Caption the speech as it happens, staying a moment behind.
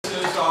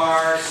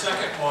our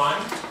second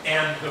one,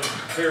 and the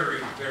very,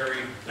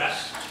 very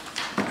best,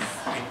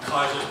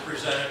 because it's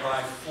presented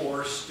by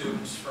 4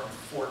 students from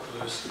Fort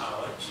Lewis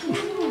College.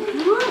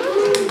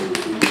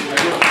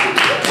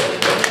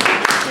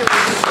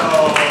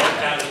 So,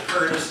 as a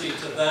courtesy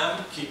to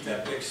them, keep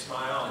that big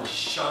smile and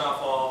shut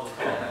off all the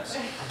phones.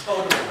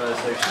 Totally.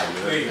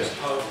 Please,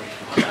 totally.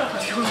 Not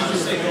a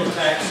single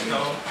text,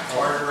 don't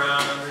fart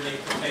around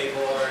underneath the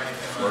table or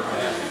anything like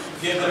that.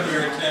 Give them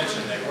your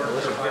attention, they work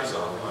their butts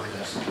off on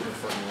this.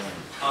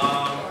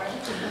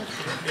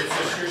 Is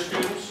this your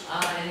students?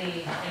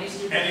 Any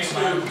students. Any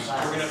students?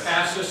 We're going to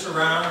pass this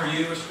around. Are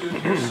you a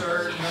student here,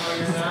 sir? No,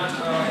 you're not?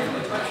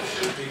 I thought you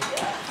should be.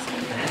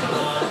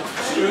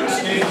 Students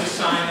need to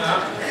sign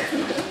up.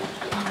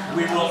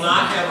 We will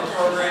not have a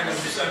program in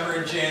December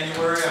and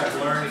January. I've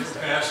learned for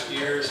past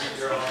years that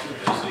you're all too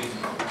busy.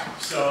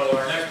 So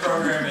our next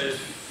program is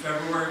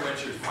February,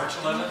 which is March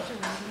 11th.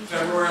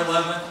 February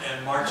 11th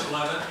and March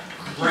 11th.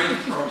 Great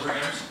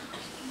programs,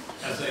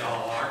 as they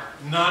all are.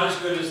 Not as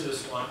good as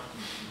this one.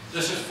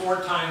 This is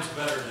 4 times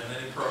better than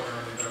any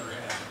program we've ever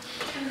had.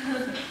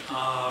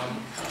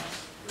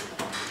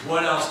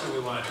 What else do we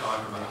want to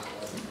talk about?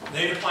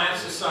 Native Plant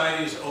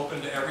Society is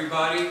open to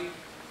everybody.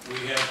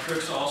 We have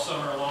trips all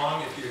summer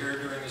long. If you're here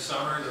during the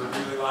summer, they're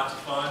really lots of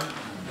fun.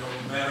 No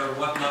matter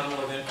what level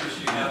of interest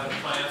you have in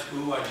plants.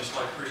 Ooh, I just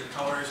like pretty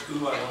colors.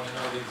 Ooh, I want to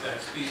know the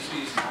exact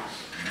species.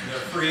 And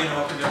they're free and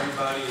open to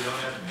everybody. You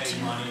don't have to pay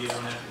money. You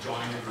don't have to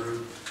join the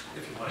group.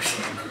 If you want to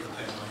join the group,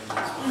 pay money,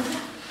 that's fine.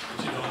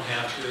 But you don't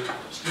have to.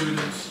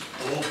 Students,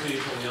 old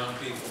people, young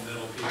people,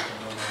 middle people,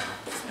 no matter.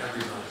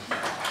 Everybody.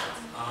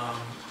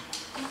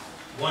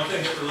 One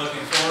thing that we're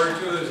looking forward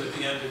to is at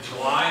the end of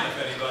July, and if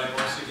anybody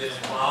wants to get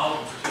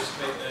involved and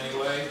participate in any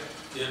way,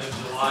 at the end of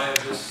July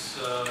of this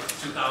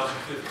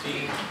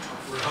 2015,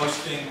 we're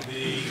hosting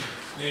the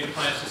Native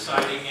Plant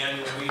Society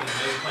annual meeting,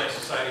 Native Plant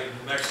Society in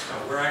New Mexico.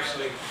 We're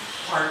actually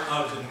part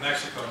of the New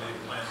Mexico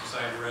Native Plant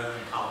Society rather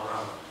than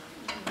Colorado.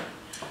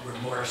 We're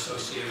more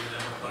associated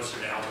with them, we're closer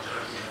to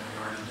Albuquerque than we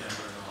are in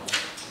Denver and all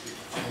that.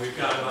 And we've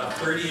got about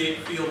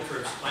 38 field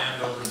trips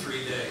planned over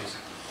 3 days.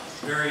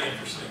 Very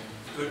interesting.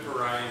 Good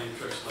variety of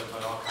trips led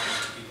by all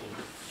kinds of people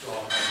to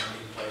all kinds of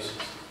neat places.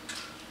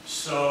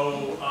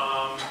 So,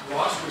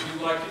 Ross, would you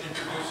like to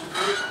introduce the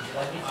group?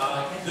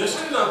 This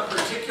is of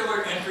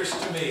particular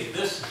interest to me.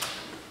 This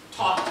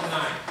talk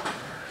tonight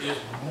is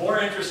more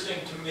interesting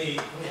to me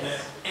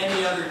than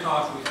any other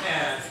talk we've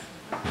had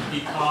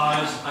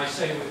because I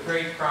say with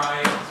great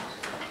pride,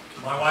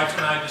 my wife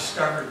and I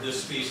discovered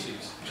this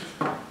species.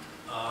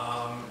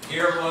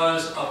 Here it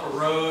was up a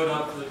road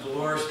up the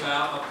Dolores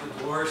Valley, up the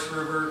Dolores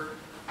River.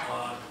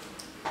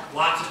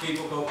 Lots of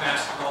people go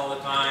past it all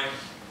the time.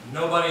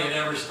 Nobody had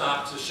ever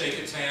stopped to shake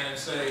its hand and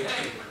say,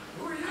 hey,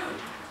 who are you?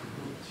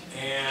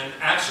 And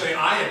actually,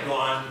 I had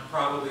gone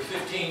probably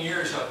 15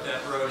 years up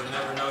that road and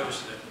never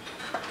noticed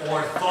it.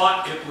 Or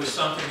thought it was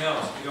something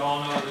else. You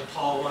all know the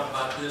tall one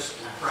about this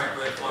with bright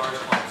red flowers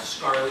called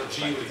scarlet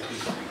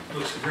G-leaf. It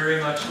looks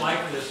very much like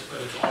this,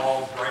 but it's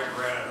all bright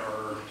red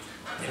or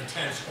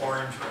intense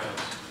orange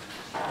red.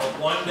 But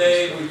one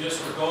day, we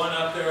just were going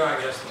up there.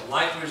 I guess the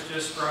light was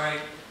just right.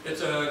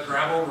 It's a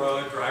gravel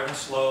road, driving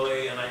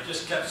slowly, and I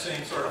just kept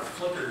seeing sort of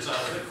flickers out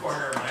of the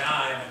corner of my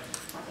eye. And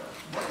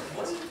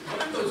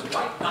what are those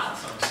white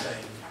dots I'm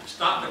saying?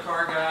 Stopped the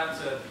car guy and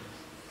said,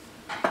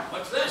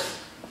 what's this?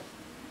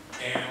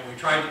 And we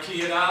tried to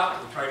key it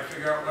out. We tried to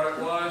figure out what it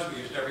was.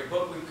 We used every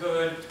book we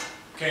could.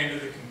 Came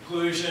to the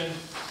conclusion,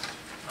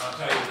 I'll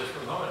tell you this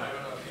for a moment, I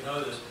don't know if you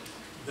know this,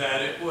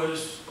 that it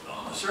was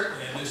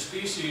certainly a new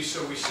species,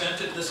 so we sent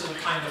it, this is a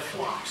kind of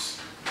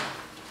phlox,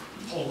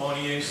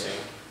 Pulmoniaceae.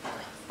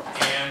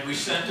 And we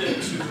sent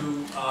it to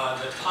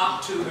the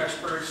top 2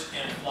 experts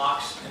in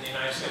phlox in the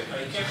United States. Now,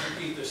 you can't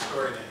repeat this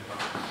story to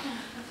anybody.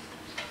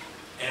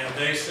 And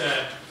they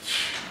said,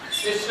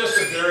 it's just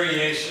a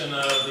variation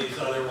of these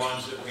other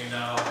ones that we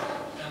know.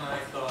 And I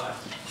thought,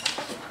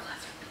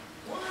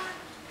 what?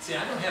 See,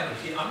 I don't have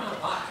I'm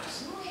not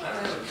biased. I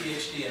don't have a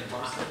PhD in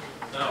botany.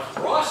 Now, if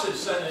Ross had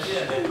sent it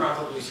in, they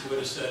probably would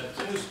have said, it's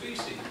a new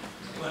species.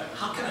 But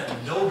how can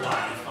a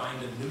nobody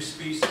find a new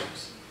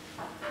species?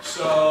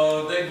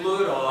 So they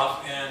blew it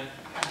off, and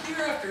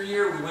year after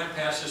year we went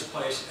past this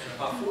place, and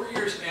about 4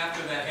 years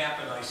after that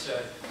happened, I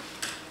said,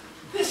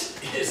 this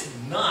is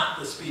not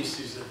the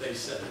species that they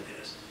said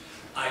it is.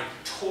 I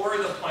tore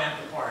the plant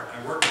apart.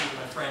 I worked with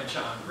my friend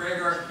John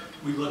Gregor.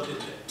 We looked at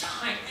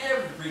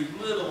every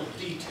little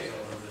detail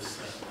of this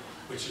thing,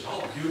 which is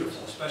all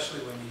beautiful,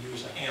 especially when you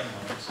use a hand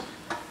lens,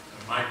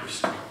 a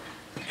microscope.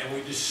 And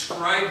we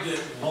described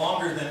it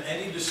longer than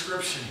any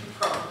description you've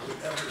probably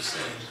ever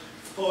seen.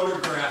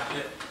 Photographed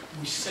it.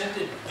 We sent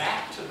it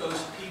back to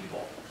those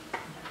people.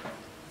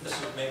 This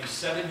was maybe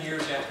 7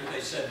 years after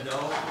they said no,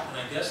 and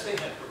I guess they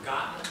had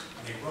forgotten.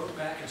 And they wrote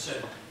back and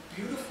said,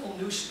 beautiful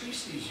new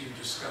species you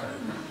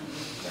discovered.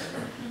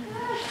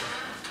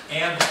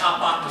 And the top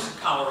botanist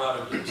in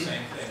Colorado did the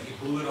same thing.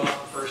 He blew it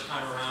off the first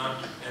time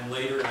around, and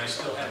later, and I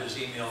still have his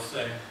email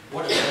saying,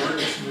 what a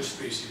gorgeous new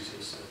species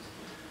this is.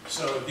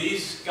 So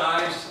these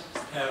guys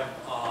have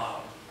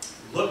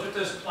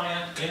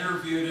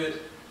interviewed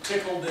it,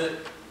 tickled it,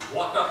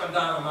 walked up and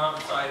down the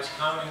mountainsides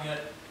counting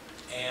it,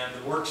 and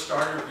the work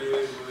started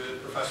really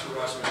with Professor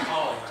Russ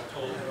McCauley. I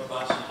told him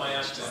about the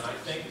plant, and I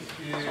think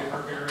the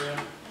herbarium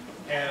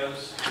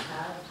has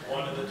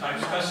one of the type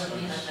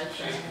specimens.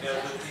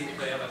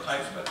 They have a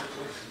type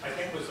specimen. I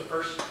think it was the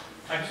first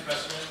type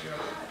specimen you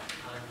ever.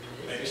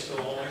 Maybe still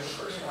only the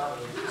first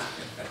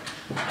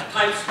one. A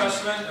type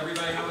specimen,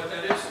 everybody know what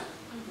that is?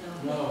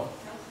 No.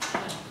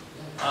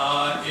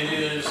 It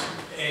is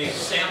a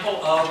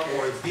sample of,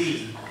 or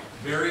the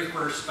very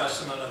first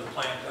specimen of the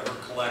plant ever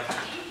collected.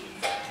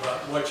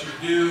 But what you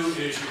do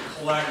is you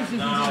collect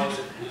now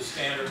the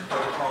standard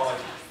protocol.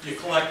 You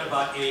collect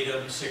about 8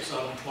 of them, 6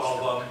 of them,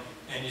 12 of them,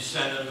 and you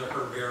send them to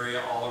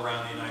herbaria all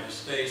around the United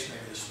States,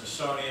 maybe the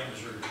Smithsonian,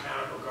 Missouri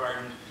Botanical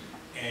Garden,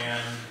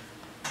 and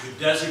you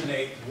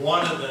designate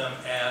one of them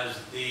as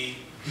the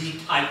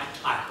type.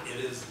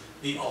 It is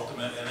the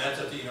ultimate, and that's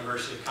at the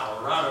University of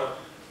Colorado.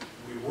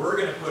 We were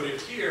going to put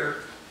it here,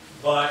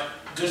 but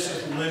this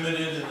is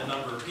limited in the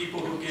number of people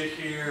who get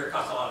here. It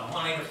costs a lot of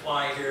money to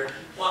fly here.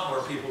 A lot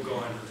more people go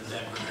into the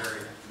Denver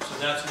area. So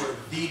that's where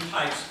the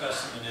type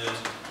specimen is,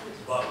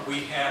 but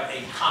we have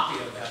a copy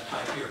of that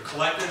type here,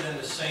 collected in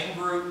the same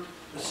group,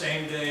 the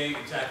same day,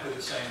 exactly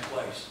the same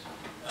place.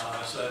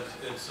 So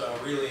it's a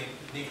really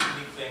neat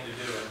thing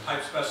to do, and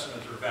type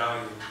specimens are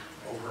valued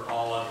over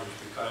all others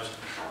because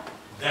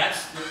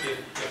that's,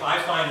 if I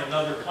find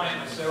another plant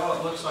and I say, oh,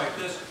 it looks like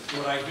this,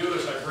 what I do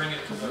is I bring it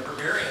to the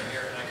herbarium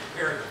here and I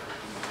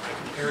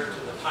compare it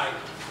to the type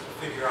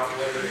to figure out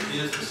whether it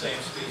is the same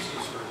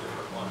species or a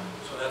different one.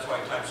 So that's why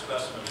type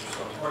specimens are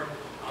so important.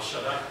 I'll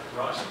shut up.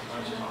 Ross, why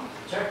don't you talk?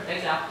 Sure,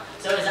 thanks Al.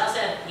 So as Al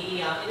said,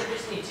 he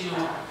introduced me to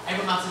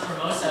Ipomopsis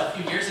ramosa a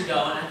few years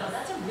ago, and I thought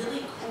that's a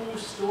really cool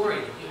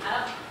story. You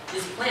have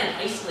this plant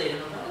isolated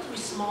in a relatively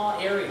small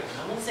area.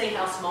 And I won't say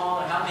how small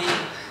or how big.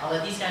 I'll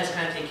let these guys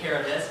kind of take care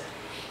of this.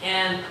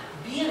 And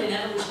being an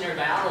evolutionary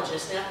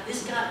biologist,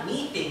 this got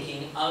me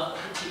thinking of a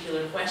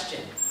particular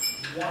question.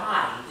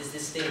 Why is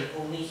this thing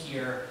only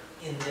here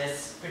in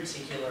this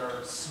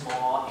particular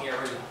small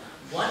area?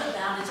 What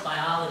about its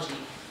biology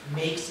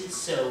makes it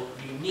so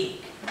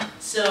unique?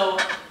 So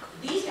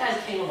these guys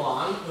came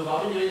along, who have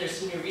all been doing their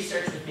senior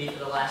research with me for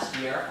the last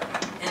year,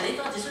 and they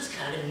thought this was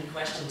kind of a neat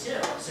question too.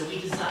 So we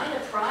designed a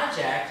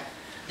project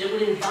that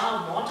would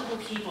involve multiple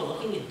people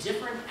looking at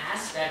different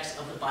aspects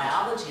of the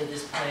biology of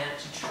this plant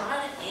to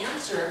try to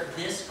answer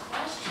this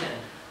question.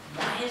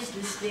 Why is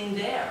this thing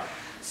there?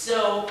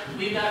 So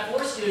we've got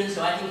 4 students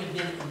who I think have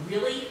been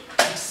really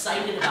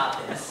excited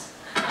about this.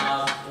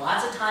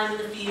 Lots of time in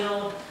the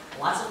field,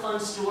 lots of fun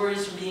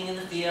stories from being in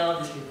the field.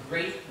 It's been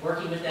great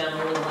working with them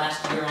over the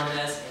last year on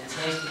this, and it's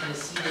nice to kind of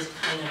see this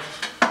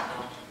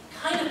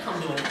kind of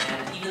come to an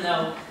end, even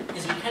though,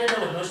 as we kind of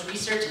know with most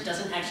research, it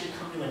doesn't actually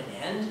come to an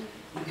end.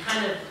 You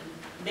kind of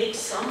make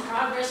some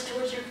progress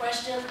towards your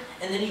question,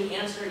 and then you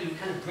answer, you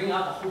kind of bring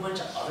up a whole bunch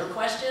of other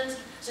questions.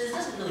 So this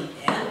doesn't really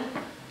end,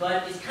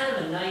 but it's kind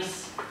of a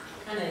nice,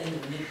 kind of in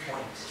the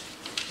midpoint.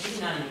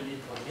 Maybe not in the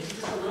midpoint, maybe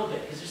just a little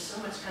bit, because there's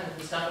so much kind of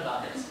good stuff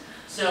about this.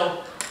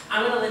 So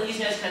I'm going to let these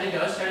guys kind of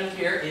go. Starting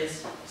here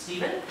is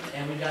Stephen,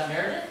 and we've got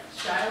Meredith,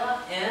 Shilah,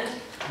 and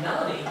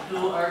Melanie,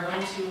 who are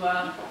going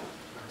to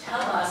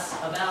tell us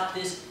about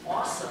this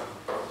awesome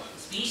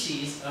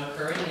species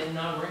occurring in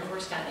Roaring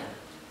Forest Canyon.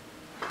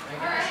 All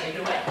right, guys, take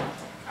it away.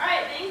 All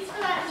right, thanks for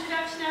that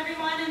introduction,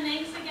 everyone, and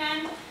thanks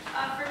again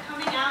for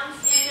coming out and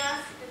seeing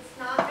us. It's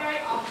not very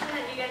often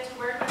that you get to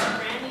work with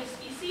a brand new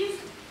species,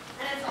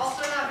 and it's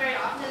also not very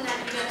often that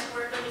you get to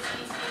work with a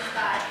species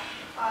that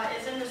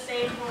is in the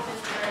same home as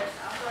Meredith,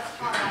 Southwest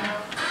Colorado.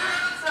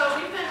 So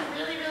we've been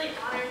really, really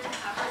honored to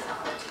have this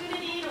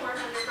opportunity to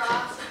work under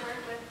crops and work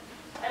with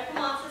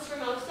Ipomopsis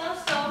ramosa.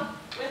 So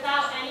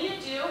without any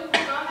ado,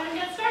 we'll go ahead and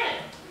get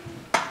started.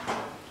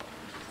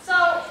 So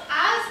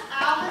as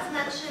Al has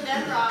mentioned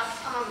and Ross,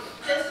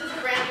 this is a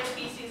brand new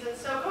species, and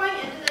so going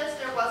into this,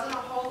 there wasn't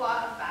a whole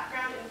lot of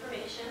background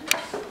information.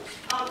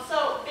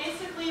 So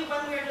basically,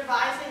 when we were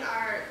devising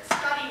our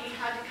study, we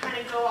had to kind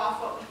of go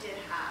off what we did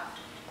have.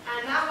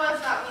 And that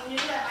was that we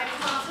knew that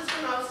Ipomopsis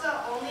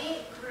ramosa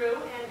only grew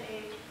in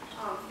a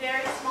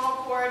very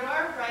small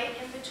corridor right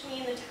in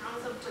between the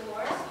towns of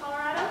Dolores,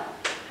 Colorado,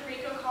 and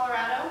Rico,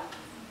 Colorado.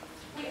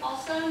 We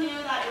also knew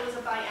that it was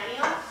a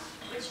biennial,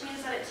 which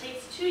means that it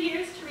takes 2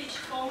 years to reach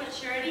full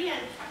maturity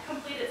and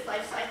complete its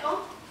life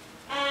cycle.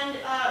 And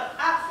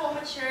at full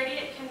maturity,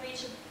 it can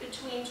reach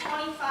between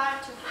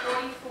 25 to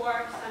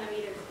 44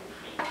 centimeters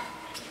in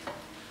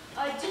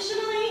height.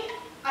 Additionally,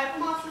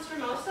 Ipomopsis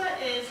ramosa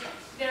is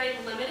very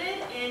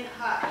limited in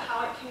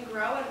how it can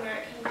grow and where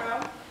it can grow.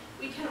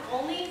 We can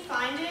only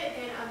find it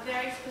in a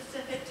very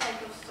specific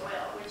type of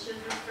soil, which is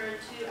referred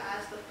to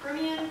as the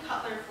Permian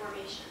Cutler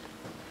Formation.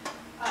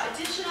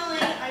 Additionally,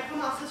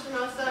 Ipomopsis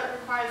ramosa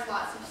requires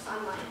lots of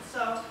sunlight,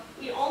 so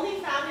we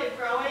only found it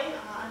growing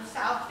on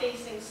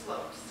south-facing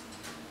slopes.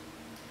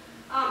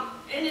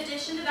 In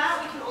addition to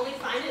that, we can only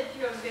find it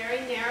through a very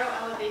narrow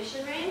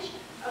elevation range,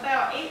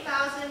 about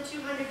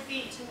 8,200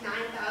 feet to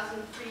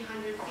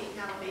 9,300 feet in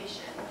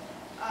elevation.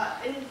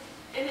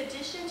 In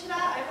addition to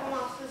that,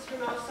 Ipomopsis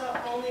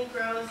ramosa only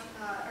grows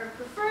or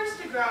prefers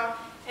to grow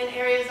in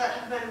areas that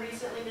have been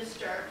recently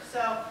disturbed.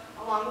 So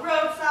along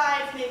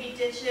roadsides, maybe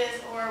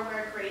ditches, or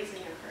where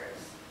grazing occurs.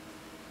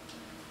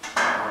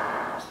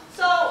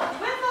 So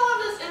with all of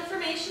this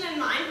information in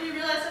mind, we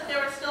realized that there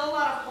were still a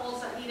lot of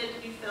holes that needed to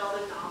be filled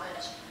in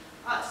knowledge.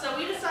 So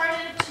we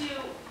decided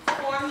to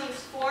form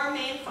these 4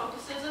 main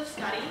focuses of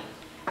study.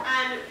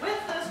 And with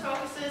those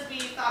focuses, we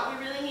thought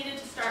we really needed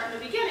to start in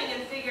the beginning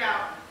and figure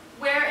out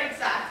where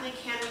exactly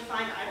can we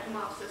find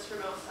Ipomopsis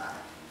ramosa.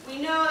 We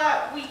know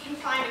that we can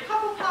find a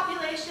couple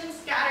populations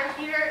scattered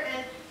here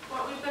in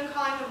what we've been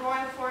calling the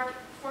Roaring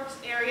Forks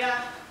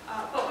area,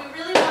 but we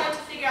really wanted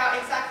to figure out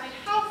exactly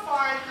how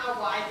far and how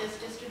wide this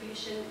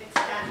distribution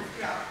extends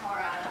throughout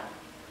Colorado.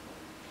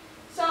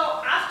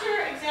 So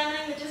after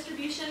examining the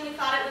distribution, we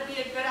thought it would be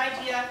a good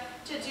idea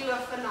to do a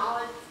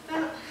phenological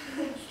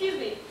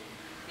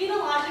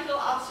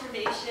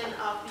observation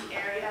of the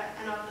area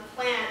and of the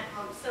plant,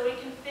 so we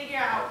can figure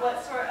out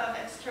what sort of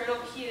external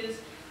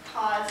cues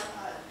cause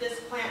this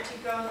plant to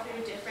go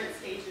through different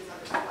stages of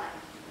its life.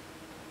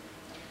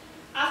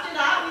 After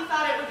that, we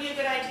thought it would be a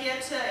good idea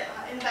to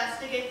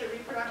investigate the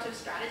reproductive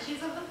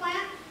strategies of the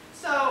plant.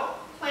 So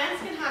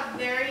plants can have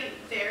very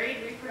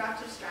varied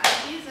reproductive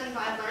strategies, and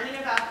by learning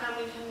about them,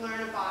 we can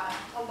learn a lot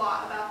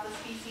about the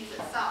species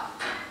itself.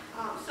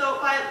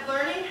 So by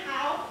learning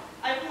how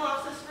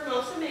Ipomopsis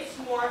ramosa makes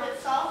more of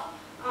itself,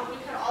 we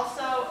could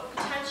also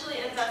potentially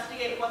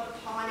investigate what the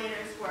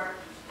pollinators were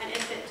and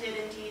if it did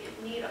indeed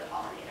need a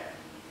pollinator.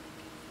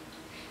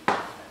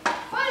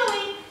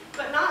 Finally,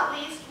 but not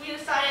least, we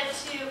decided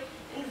to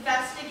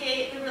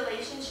investigate the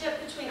relationship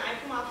between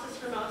Ipomopsis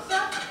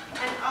ramosa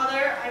and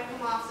other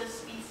Ipomopsis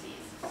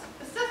species.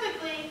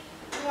 Specifically,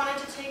 we wanted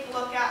to take a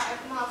look at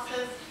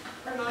Ipomopsis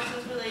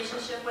ramosa's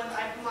relationship with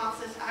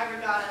Ipomopsis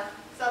aggregata,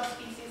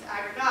 subspecies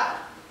aggregata,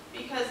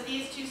 because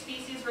these 2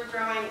 species were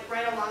growing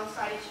right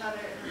alongside each other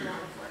in the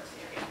Roaring Forks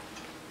area.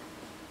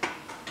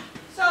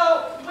 So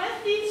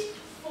with these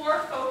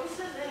 4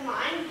 focuses in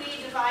mind, we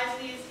devised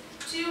these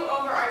 2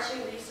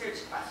 overarching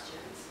research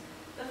questions.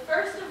 The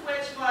first of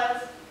which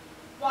was,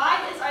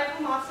 why is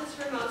Ipomopsis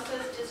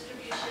ramosa's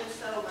distribution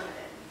so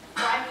limited?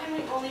 Why can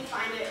we only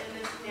find it in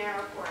this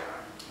narrow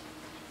corridor?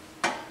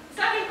 The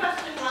second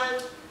question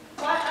was,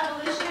 what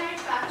evolutionary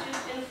factors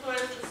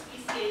influence the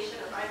speciation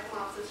of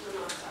Ipomopsis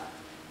ramosa?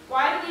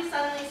 Why do we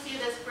suddenly see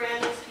this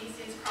brand new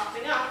species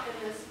cropping up in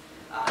this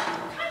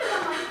kind of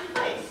unlikely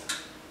place?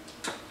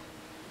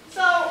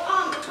 So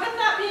with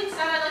that being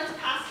said, I'd like to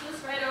pass this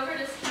right over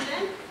to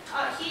Stephen.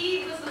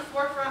 He was the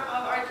forefront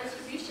of our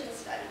distribution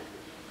study.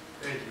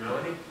 Thank you,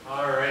 Melanie.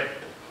 All right.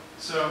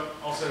 So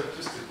also,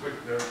 just a quick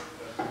note,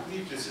 I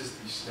believe this is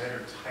the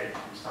Snyder type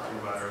we was talking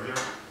about earlier.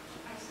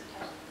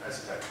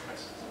 Isotype.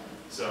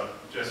 So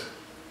just,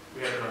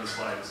 we have it on the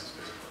slide, this is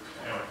good.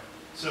 Anyway.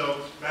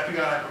 So, mapping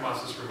out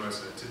Ipomopsis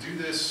ramosa. To do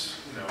this,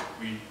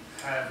 we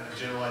have a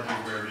general idea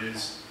of where it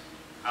is.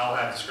 I'll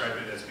have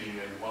described it as being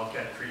in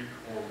Wildcat Creek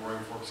or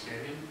Roaring Forks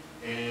Canyon,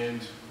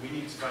 and we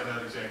need to find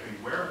out exactly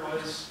where it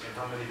was and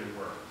how many there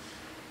were.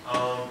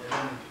 And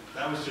then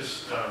that was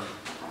just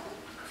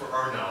for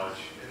our knowledge,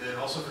 and then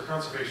also for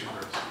conservation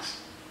purposes.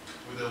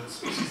 With a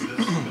species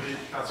this limited,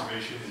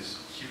 conservation is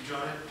huge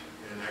on it,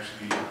 and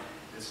actually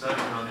it's not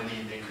even on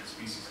any endangered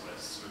species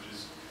lists, which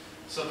is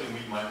something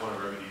we might want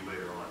to remedy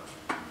later on.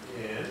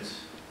 And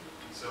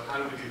so how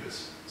do we do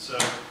this? So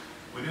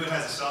we knew it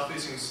has a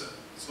south-facing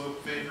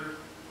slope favor.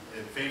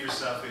 It favors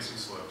south-facing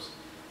slopes.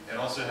 It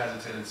also has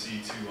a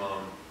tendency to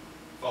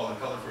follow the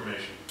color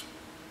formation.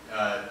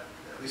 At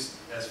least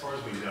as far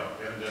as we know.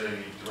 We haven't done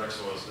any direct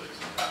soil studies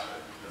on that,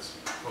 but that's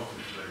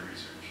hopefully better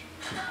research.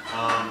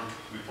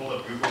 We pulled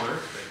up Google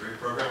Earth, that great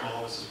program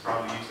all of us has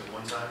probably used at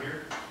one time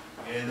here,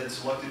 and then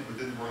selected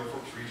within the Roaring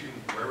Forks region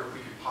where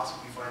we could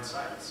possibly find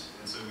sites.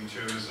 And so we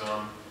chose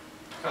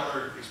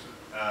color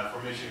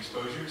formation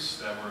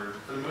exposures that were,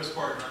 for the most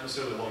part, not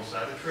necessarily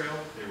alongside the trail.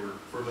 They were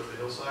further up the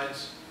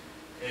hillsides.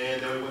 And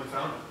then we went and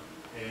found them.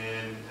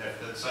 And if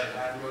the site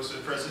had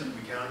ramosa present,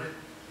 we counted it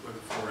with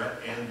the floret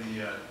and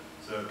the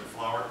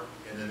flower,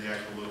 and then the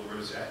actual little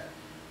rosette,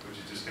 which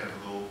is just kind of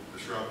the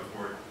shrub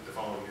before the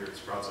following year it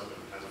sprouts up and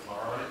has a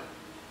flower on it.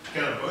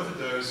 Counted both of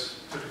those,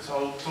 took a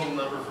total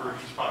number for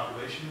each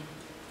population,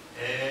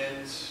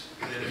 and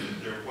then if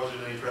there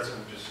wasn't any present,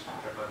 we just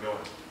kept on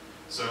going.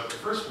 So the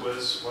first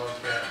was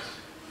Wildcat.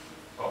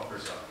 Oh,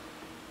 first off,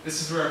 this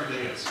is where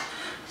everything is.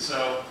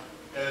 So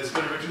it's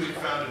been originally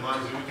found in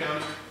Montezuma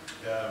County,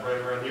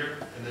 right around here,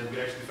 and then we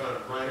actually found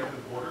it right over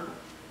the border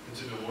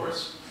into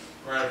Dolores,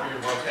 right up here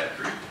in Wildcat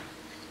Creek.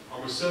 Our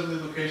most southerly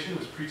location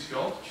was Preach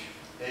Gulch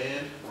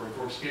and Roaring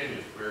Forks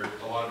Canyon, where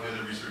a lot of the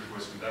other research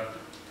was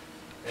conducted,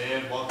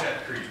 and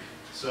Wildcat Creek.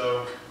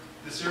 So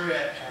this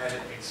area had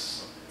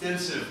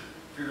extensive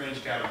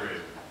free-range cattle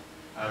grazing.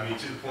 I mean,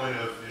 to the point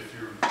of, if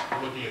you're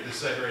looking at this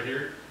site right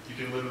here, you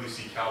can literally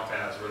see cow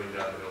paths running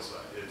down the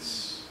hillside.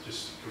 It's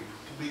just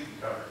completely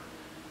covered.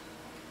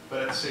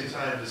 But at the same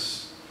time,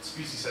 this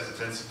species has a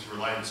tendency to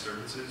rely on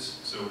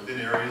disturbances. So within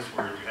areas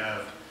where you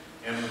have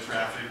animal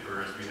traffic it,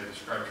 or as we had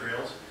described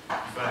trails,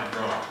 you find it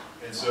growing.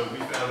 And so we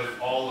found it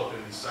all up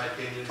in these side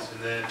canyons,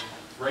 and then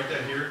right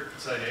down here,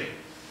 side 8,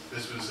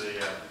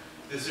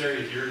 this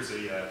area here is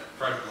a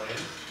private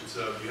land, and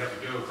so you have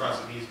to go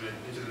across an easement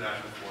into the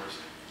national forest,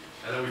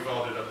 and then we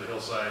followed it up the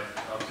hillside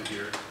up to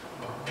here.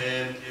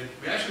 And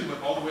we actually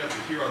went all the way up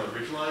to here on the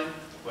ridgeline,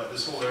 but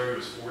this whole area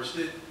was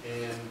forested,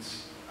 and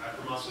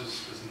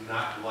Ipomopsis does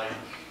not like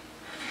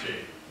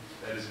shade.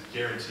 That is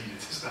guaranteed, it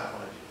does not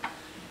like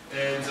it.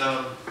 And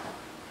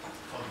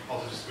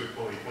also just a quick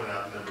point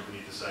out the number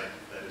beneath the site,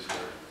 that is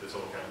where the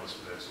total count was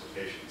for those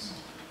locations.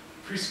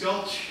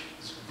 Pre-Sculch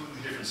is a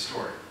completely different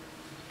story.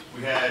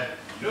 We had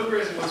no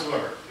grazing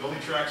whatsoever. The only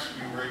tracks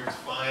we were able to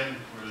find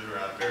were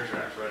bear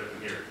tracks right up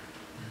in here.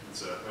 And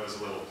so that was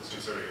a little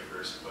disconcerting at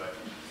first, but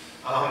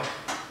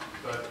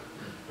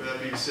with that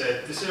being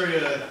said, this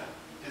area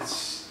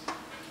is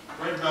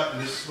right about in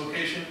this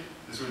location.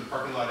 This is where the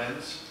parking lot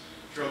ends.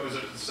 Trail goes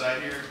up to the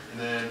side here, and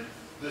then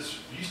this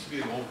used to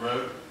be an old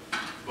road,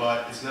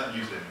 but it's not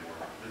used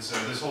anymore. And so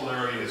this whole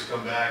area has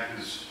come back,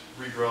 is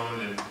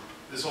regrown, and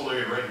this whole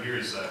area right here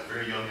is a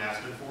very young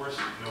aspen forest,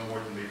 no more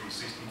than maybe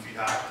 16 feet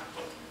high.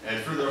 And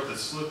further up the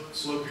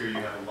slope here, you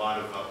have a lot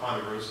of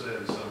ponderosa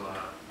and some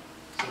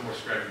more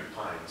scraggly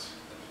pines.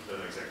 I don't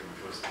know exactly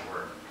which ones they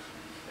were.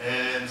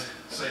 And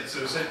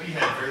so Site B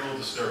had very little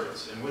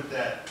disturbance, and with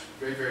that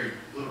very, very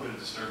little bit of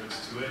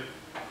disturbance to it,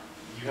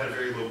 you had a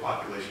very low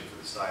population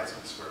for the size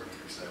of the square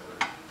meters that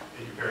were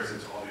in comparison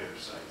to all the other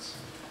sites.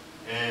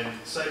 And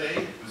Site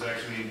A was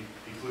actually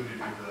included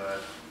with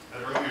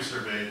an earlier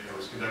survey that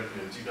was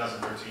conducted in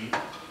 2013.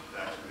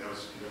 That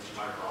was conducted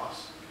by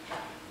Ross.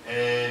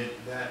 And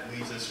that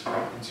leads us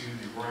right into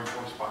the roaring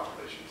forest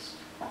populations.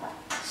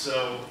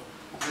 So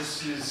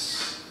this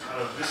is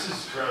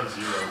ground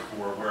zero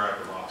for where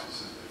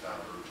Ipomopsis has been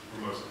found,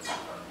 or most of it's been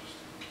found, just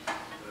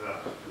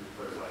to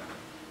put it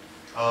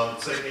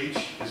like. Site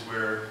H is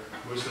where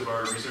most of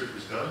our research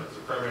was done. It's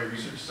a primary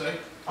research site,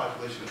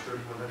 population of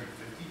 3,150,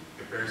 in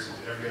comparison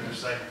to every other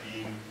site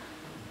being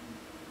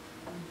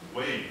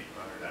way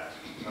under that.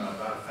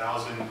 About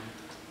 1,000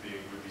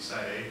 would be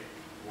Site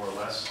A, more or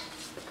less,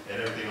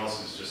 and everything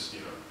else is just, a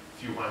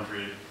few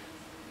hundred,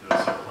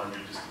 several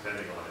hundred, just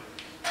depending on it.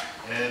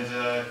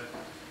 And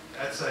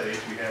at Site H,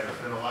 we have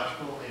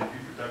phenological and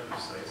reproductive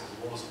sites,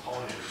 as well as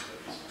pollinator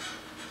studies.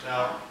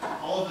 Now,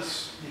 all of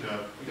this, we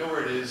know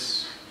where it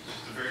is. It's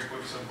just a very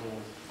quick,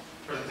 simple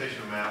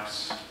presentation of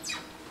maps.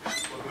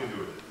 What can we do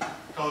with it?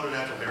 Colorado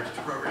Natural Heritage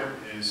Program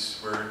is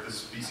where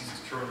this species is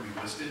currently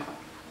listed.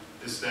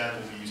 This stat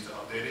will be used to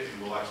update it,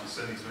 and we'll actually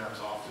send these maps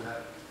off to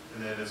that.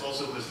 And then it's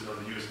also listed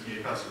on the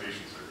USDA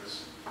Conservation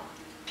Service.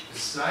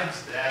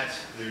 Besides that,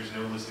 there's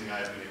no listing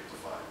I've been able to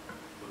find.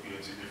 Looking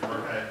into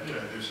different,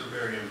 there's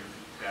herbarium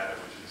data,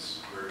 which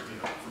is where,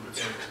 for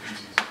botanical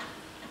species.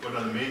 But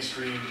on the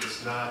mainstream,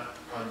 it's not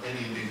on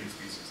any endangered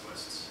species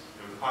lists.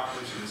 And with the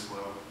population this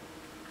low,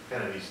 it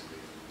kind of needs to be.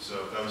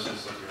 So that was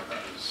just something I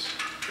thought was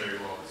very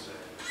well said.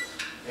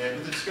 And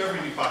with the discovery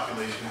of new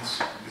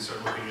populations, we can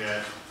start looking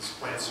at this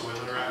plant-soil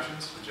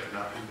interactions, which have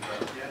not been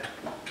developed yet.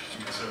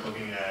 We can start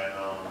looking at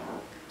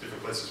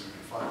different places we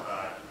can find,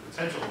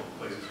 potential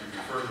places we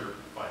can further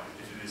find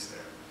it if it is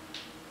there.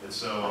 And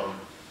so,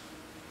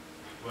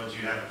 once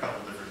you have a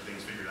couple different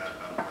things figured out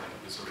about the plant,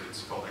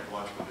 it's called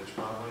ecological niche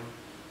modeling.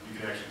 You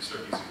can actually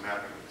start using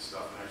mapping and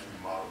stuff and actually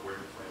model where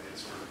the plant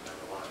is further down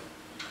the line.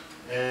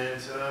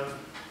 And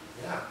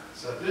yeah,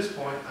 so at this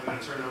point, I'm going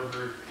to turn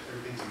over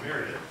everything to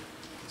Meredith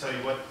to tell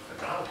you what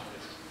phenology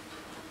is.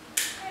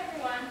 Hi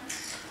everyone.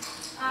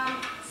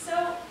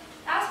 So,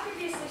 as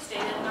previously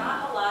stated,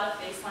 not a lot of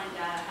baseline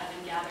data have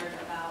been gathered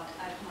about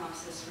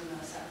Ipomopsis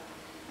ramosa.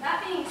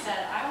 That being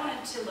said, I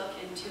wanted to look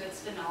into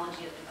its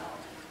phenology of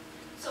development.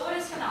 So what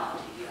is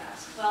phenology, you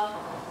ask? Well,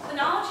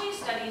 phenology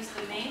studies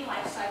the main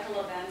life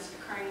cycle events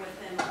occurring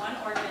within one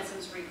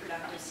organism's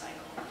reproductive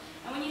cycle.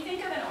 And when you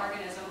think of an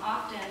organism,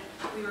 often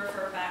we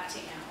refer back to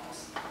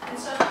animals. And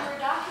so if you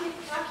were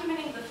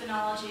documenting the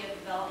phenology of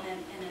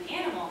development in an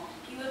animal,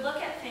 you would look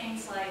at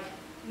things like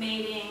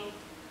mating,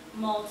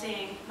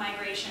 molting,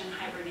 migration,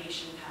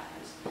 hibernation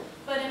patterns.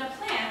 But in a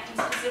plant, and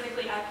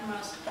specifically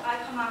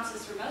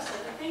Ipomopsis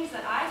ramosa, the things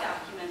that I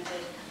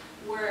documented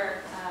were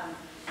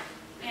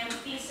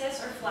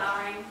Thesis or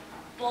flowering,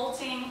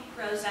 bolting,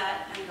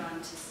 rosette, and run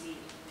to seed.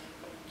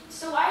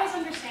 So why is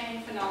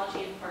understanding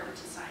phenology important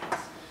to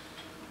science?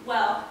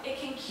 Well, it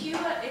can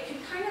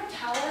kind of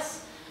tell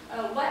us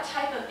what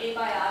type of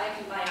abiotic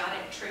and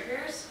biotic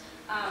triggers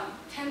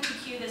tend to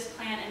cue this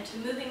plant into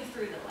moving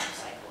through the life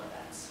cycle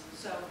events.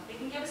 So it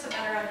can give us a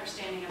better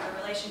understanding of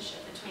the relationship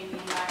between the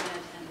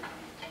environment and the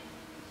plant.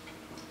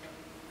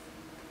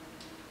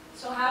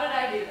 So how did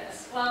I do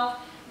this? Well,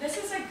 this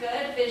is a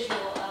good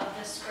visual of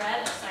the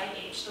spread of Site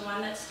H, the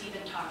one that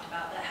Stephen talked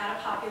about, that had a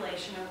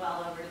population of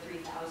well over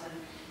 3,000.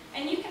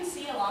 And you can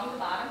see along the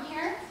bottom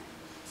here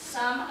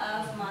some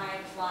of my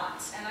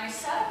plots. And I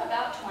set up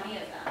about 20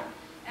 of them.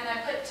 And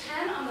I put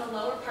 10 on the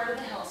lower part of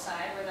the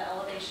hillside where the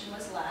elevation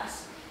was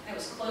less. And it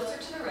was closer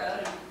to the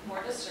road and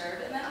more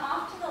disturbed. And then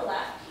off to the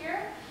left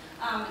here,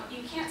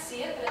 You can't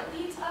see it, but it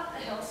leads up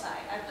the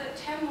hillside. I put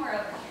 10 more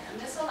over here, and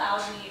this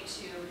allows me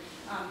to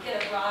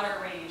get a broader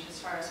range as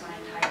far as my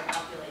entire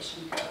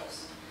population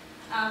goes.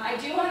 I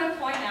do want to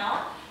point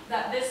out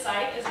that this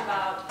site is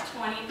about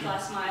 20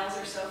 plus miles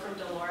or so from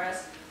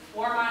Dolores,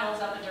 4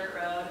 miles up a dirt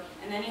road,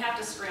 and then you have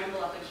to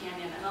scramble up a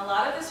canyon. And a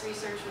lot of this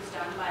research was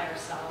done by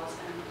ourselves,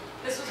 and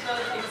this was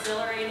both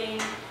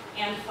exhilarating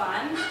and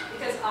fun,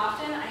 because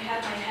often I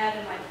had my head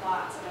in my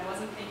plots, and I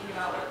wasn't thinking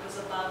about what was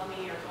above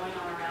me or going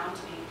on around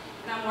me.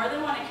 And on more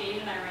than one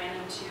occasion, I ran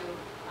into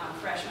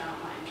fresh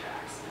mountain lion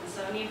tracks. And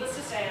so needless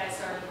to say, I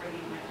started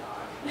bringing my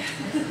dog.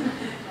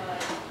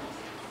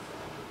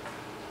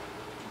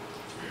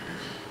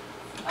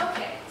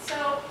 Okay, so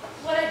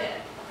what I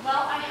did.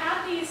 Well, I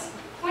had these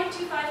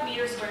 0.25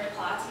 meter square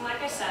plots, and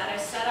like I said, I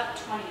set up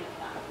 20 of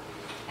them.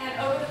 And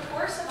over the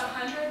course of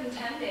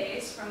 110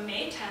 days, from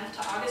May 10th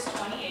to August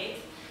 28th,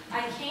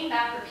 I came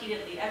back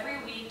repeatedly,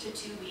 every week to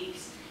 2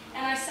 weeks,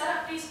 and I set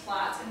up these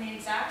plots in the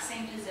exact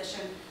same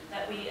position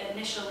that we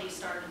initially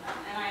started them.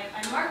 And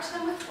I marked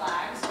them with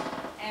flags,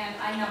 and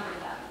I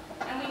numbered them.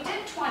 And we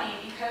did 20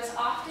 because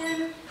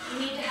often you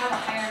need to have a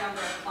higher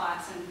number of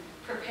plots and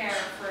prepare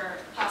for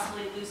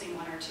possibly losing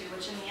 1 or 2,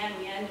 which in the end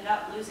we ended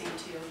up losing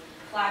 2.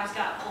 Flags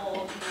got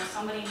pulled,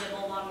 somebody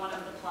nibbled on one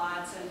of the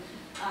plots, and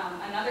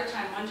another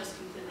time one just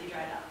completely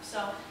dried up.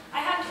 So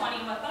I had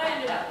 20, but I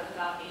ended up with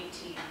about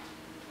 18.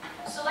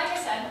 So like I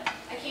said,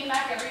 I came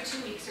back every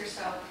 2 weeks or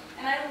so,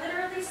 and I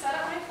literally set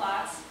up my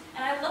plots,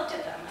 and I looked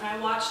at them, and I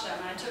watched them,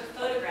 and I took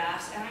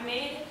photographs, and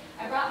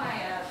I brought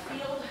my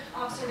field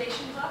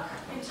observation book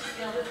into the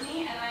field with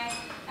me, and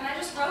I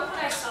just wrote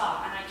what I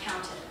saw, and I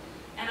counted.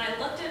 And I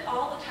looked at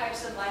all the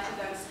types of life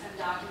events and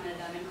documented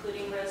them,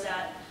 including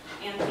rosette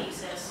and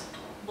thesis,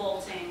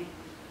 bolting,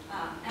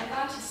 and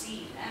gone to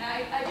seed. And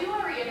I do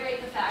want to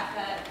reiterate the fact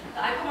that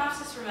the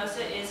Ipomopsis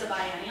ramosa is a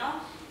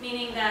biennial,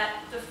 meaning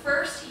that the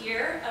first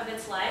year of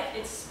its life,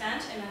 it's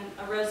spent in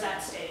a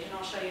rosette stage, and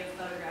I'll show you a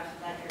photograph of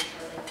that here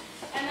shortly.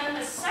 And then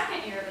the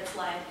second year of its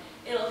life,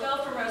 it'll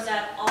go from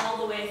rosette all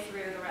the way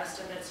through the rest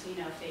of its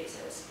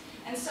phases.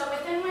 And so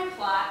within my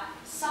plot,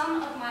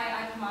 some of my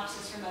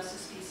Ipomopsis ramosa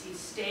species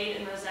stayed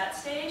in rosette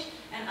stage,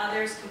 and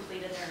others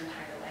completed their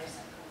entire life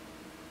cycle.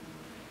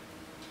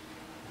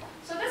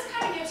 So this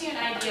kind of gives you an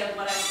idea of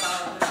what I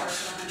saw over the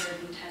course of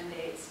 110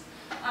 days.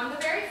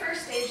 The very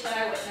first stage that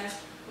I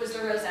witnessed was the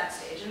rosette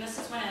stage, and this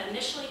is when it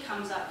initially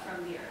comes up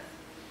from the earth.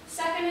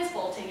 Second is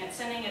bolting. It's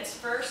sending its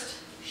first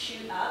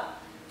shoot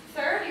up.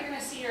 Third, you're going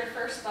to see your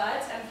first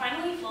buds, and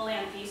finally full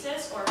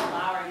anthesis, or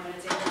flowering, when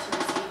it's able to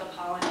receive a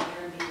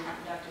pollinator and be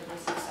reproductively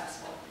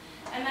successful.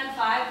 And then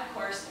 5, of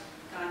course,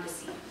 gone to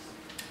seed.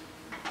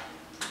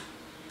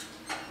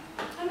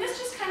 And this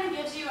just kind of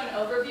gives you an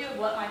overview of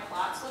what my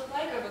plots look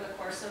like over the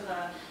course of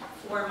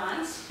 4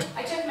 months.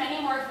 I took many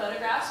more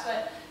photographs,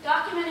 but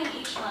documenting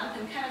each month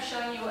and kind of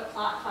showing you what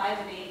plot 5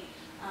 and 8,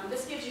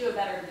 this gives you a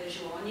better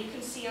visual. And you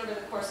can see over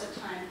the course of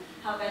time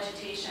how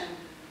vegetation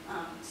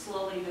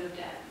slowly moved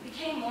in. It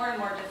became more and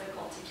more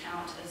difficult to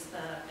count as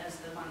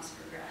the months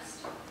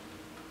progressed.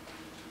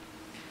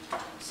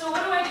 So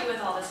what do I do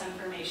with all this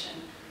information?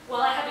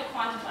 Well, I had to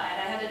quantify it.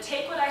 I had to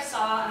take what I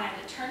saw and I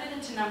had to turn it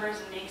into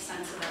numbers and make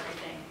sense of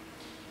everything.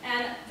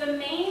 And the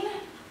main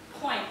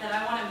point that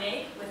I want to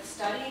make with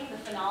studying the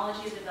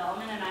phenology of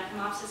development in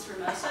Ipomopsis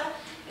ramosa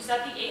is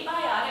that the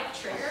abiotic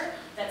trigger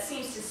that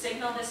seems to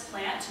signal this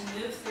plant to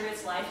move through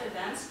its life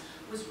events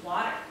was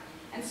water.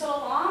 And so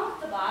along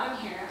the bottom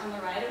here, on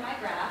the right of my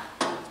graph,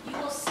 you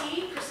will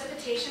see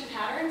precipitation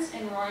patterns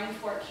in Roaring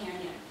Fork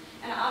Canyon.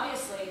 And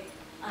obviously,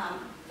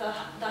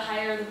 the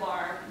higher the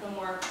bar, the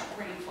more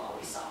rainfall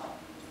we saw.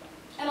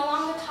 And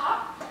along the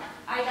top,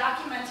 I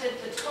documented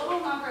the total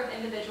number of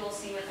individuals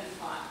seen within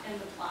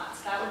the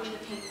plots. That would be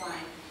the pink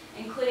line,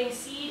 including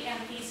seed,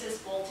 anthesis,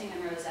 bolting,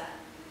 and rosette.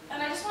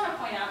 And I just want to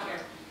point out here,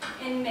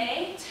 in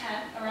May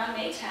 10th, around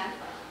May 10th,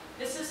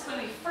 this is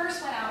when we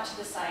first went out to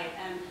the site,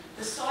 and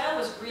the soil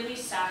was really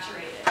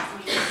saturated. I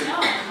mean, the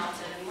snow had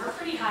melted, and we're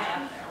pretty high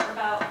up there. We're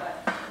about,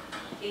 what,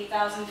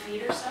 8,000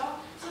 feet or so?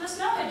 So the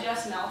snow had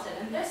just melted,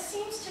 and this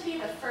seems to be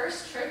the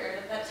first trigger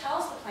that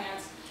tells the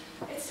plants,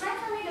 it's time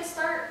for me to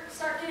start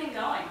getting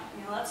going.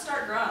 Let's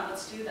start growing,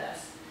 let's do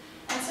this.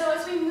 And so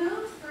as we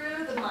move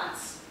through the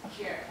months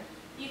here,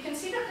 you can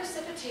see the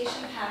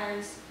precipitation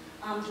patterns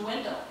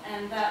dwindle,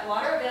 and that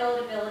water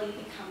availability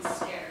becomes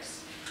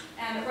scarce.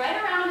 And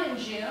right around in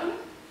June,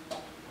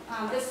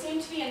 this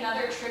seemed to be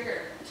another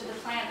trigger to the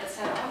plant that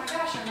said, oh my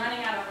gosh, I'm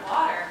running out of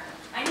water.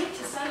 I need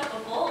to send up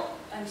a bolt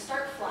and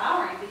start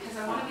flowering because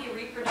I want to be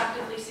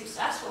reproductively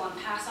successful and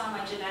pass on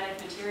my genetic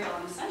material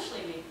and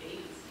essentially make babies.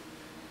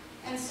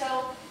 And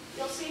so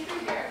you'll see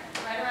through here,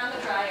 right around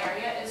the dry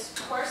area,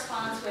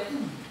 corresponds with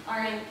our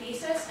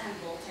anthesis and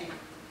bolting.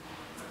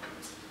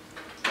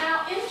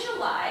 Now in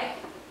July,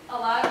 a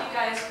lot of you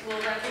guys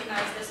will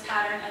recognize this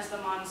pattern as the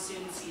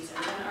monsoon season,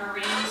 when our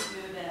rains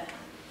move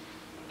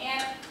in.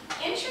 And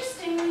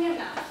interestingly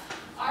enough,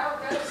 our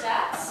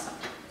rosettes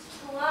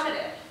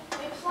plummeted.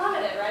 They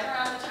plummeted right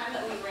around the time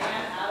that we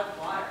ran out of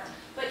water.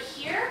 But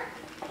here,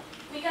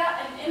 we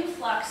got an influx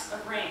influx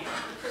of rain.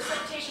 The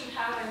precipitation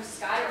pattern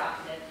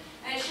skyrocketed.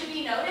 And it should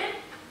be noted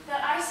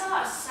that I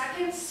saw a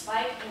second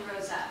spike in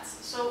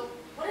rosettes. So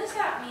what does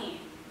that mean?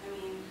 I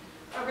mean,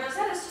 a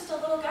rosette is just a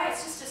little guy,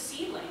 it's just a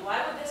seedling.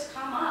 Why would this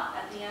come up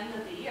at the end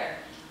of the year?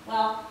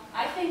 Well,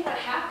 I think what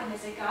happened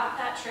is it got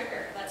that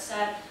trigger that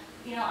said,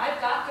 you know, I've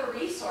got the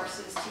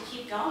resources to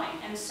keep going.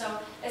 And so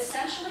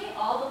essentially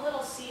all the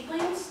little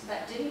seedlings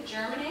that didn't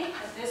germinate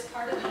at this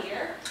part of the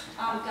year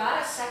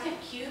got a second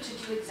cue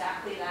to do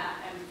exactly that.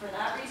 And for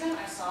that reason,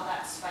 I saw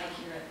that spike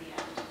here at the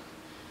end.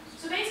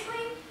 So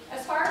basically,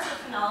 as far as the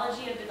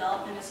phenology of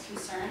development is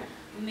concerned,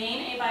 the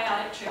main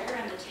abiotic trigger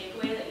and the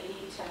takeaway that you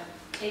need to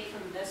take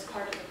from this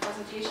part of the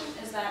presentation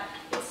is that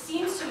it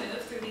seems to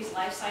move through these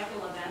life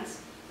cycle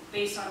events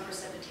based on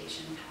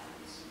precipitation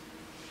patterns.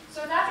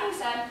 So with that being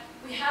said,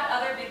 we had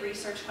other big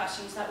research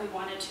questions that we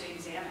wanted to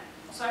examine.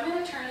 So I'm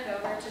going to turn it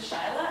over to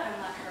Shilah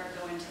and let her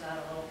go into that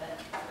a little bit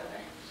further.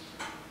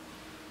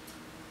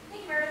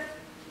 Thank you, Meredith.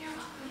 You're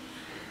welcome.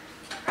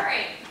 All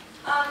right.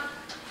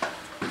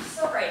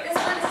 This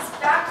brings us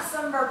back to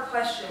some of our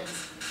questions.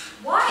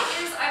 Why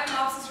is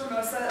Ipomopsis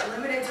ramosa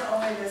limited to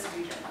only this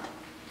region?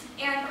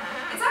 And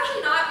it's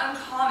actually not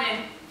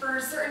uncommon for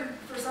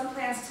some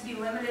plants to be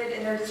limited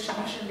in their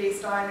distribution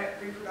based on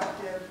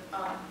reproductive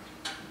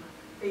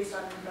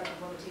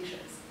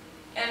limitations.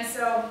 And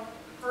so,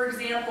 for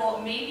example,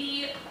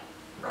 maybe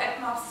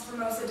Ipomopsis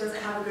ramosa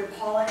doesn't have a good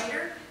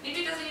pollinator.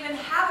 Maybe it doesn't even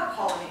have a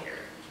pollinator.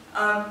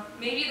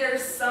 Maybe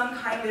there's some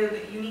kind of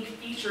unique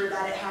feature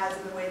that it has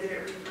in the way that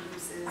it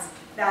reproduces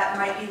that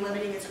might be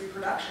limiting its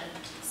reproduction.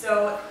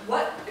 So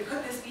what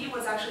could this be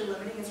what's actually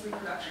limiting its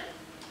reproduction?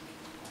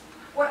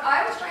 What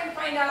I was trying to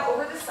find out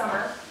over the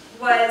summer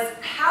was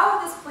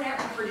how this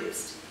plant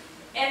reproduced.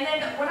 And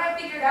then when I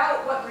figured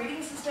out what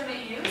breeding system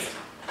it used,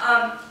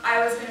 I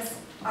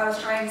was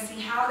trying to see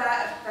how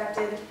that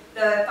affected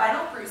the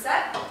final fruit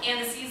set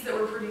and the seeds that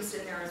were produced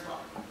in there as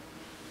well.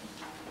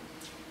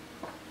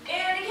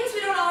 And in case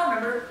we don't all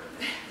remember,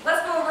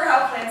 let's go over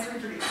how plants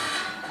reproduce.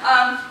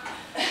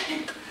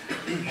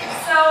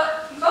 So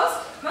most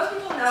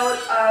people know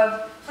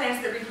of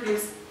plants that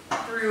reproduce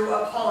through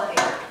a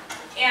pollinator.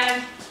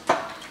 And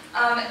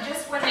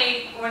just when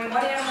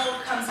one animal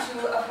comes to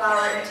a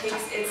flower and it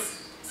takes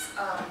its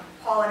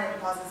pollen and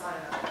deposits on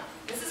another.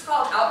 This is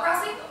called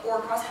outcrossing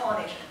or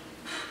cross-pollination.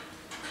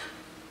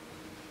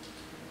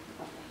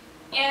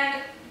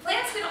 And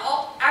plants can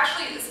all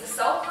actually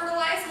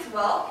self-fertilize as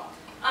well.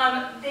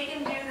 They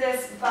can do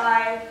this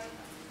by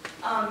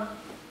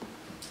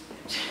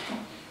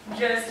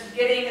just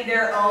getting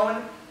their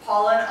own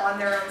pollen on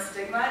their own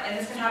stigma, and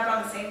this can happen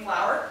on the same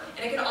flower.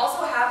 And it can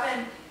also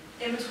happen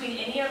in between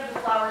any of the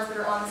flowers that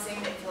are on the same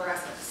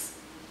inflorescence.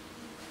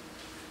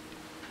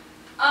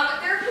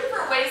 There are a few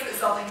different ways that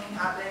selfing can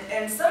happen,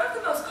 and some of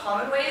the most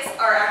common ways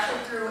are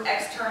actually through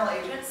external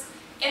agents.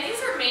 And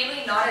these are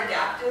mainly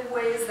non-adaptive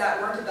ways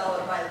that weren't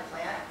developed by the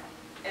plant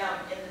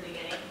in the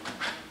beginning.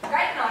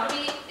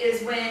 Gynotomy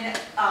is when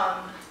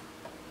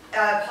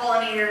a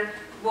pollinator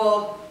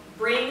will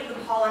bring the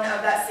pollen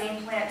of that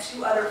same plant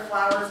to other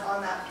flowers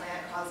on that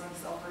plant, causing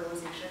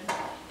self-fertilization.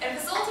 And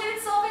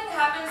facilitated selfing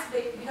happens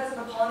because of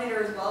the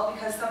pollinator as well,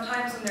 because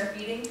sometimes when they're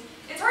feeding,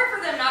 it's hard for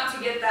them not to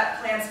get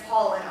that plant's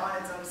pollen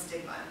on its own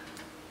stigma.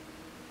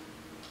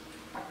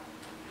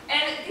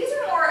 And these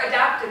are more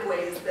adaptive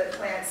ways that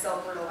plants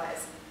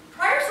self-fertilize.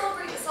 Prior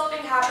selfing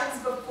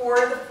happens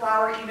before the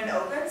flower even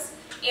opens,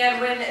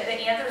 and when the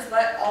anthers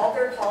let all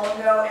their pollen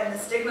go and the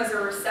stigmas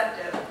are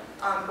receptive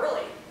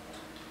early.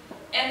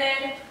 And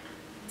then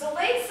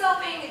delayed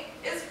selfing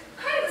is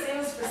kind of the same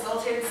as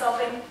facilitated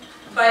selfing,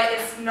 but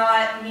it's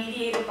not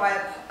mediated by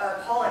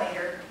a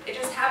pollinator. It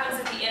just happens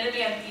at the end of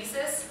the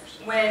thesis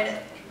when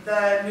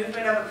the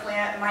movement of a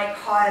plant might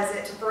cause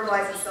it to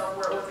fertilize itself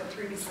where it wasn't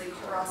previously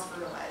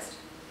cross-fertilized.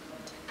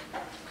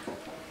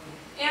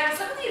 And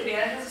some of the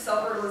advantages of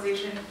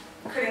self-fertilization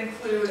could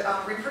include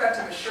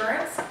reproductive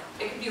assurance.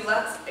 It can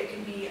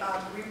be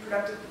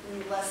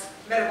reproductively less,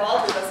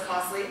 metabolically less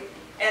costly,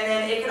 and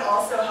then it can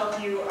also help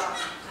you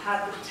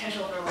have the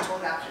potential for local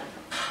adaptation.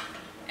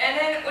 And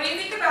then when you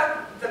think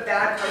about the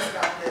bad parts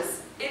about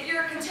this, if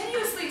you're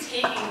continuously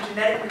taking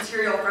genetic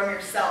material from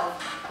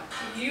yourself,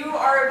 you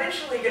are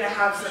eventually going to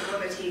have some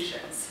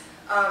limitations.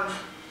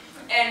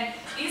 And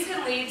this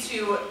can lead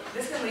to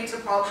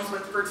problems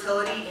with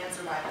fertility and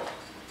survival.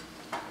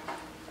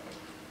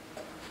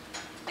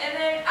 And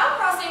then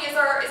outcrossing is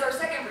our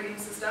second breeding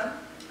system.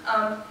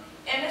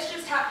 And this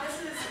is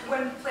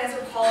when plants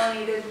are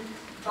pollinated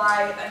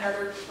by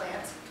another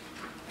plant,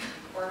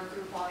 or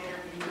through pollinator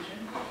mediation.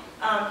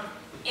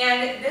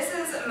 And this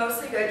is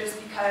mostly good just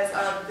because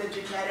of the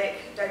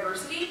genetic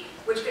diversity,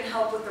 which can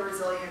help with the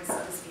resilience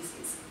of the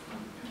species.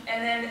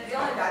 And then the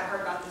only bad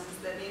part about this is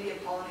that maybe a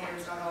pollinator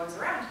is not always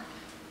around.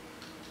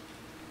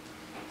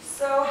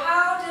 So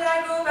how did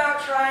I go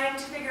about trying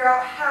to figure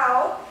out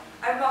how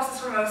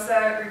Ipomopsis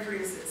ramosa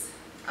reproduces?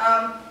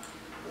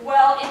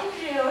 Well, in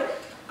June,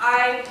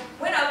 I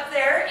went up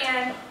there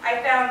and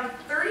I found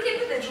 30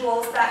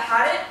 individuals that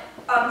hadn't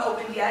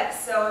opened yet,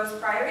 so it was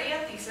prior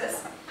to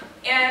Thesis.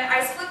 And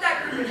I split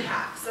that group in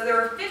half. So there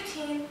were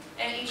 15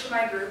 in each of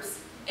my groups.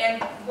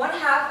 And one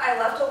half I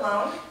left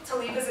alone to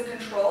leave as a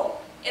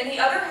control. And the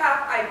other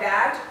half I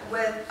bagged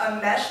with a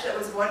mesh that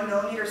was 1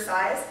 millimeter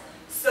size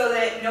so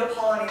that no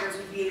pollinators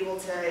would be able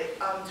to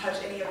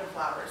touch any of the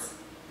flowers.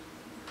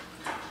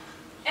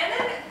 And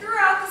then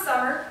throughout the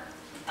summer,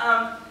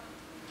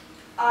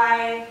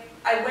 I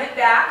went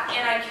back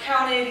and I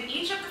counted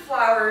each of the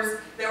flowers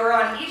that were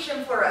on each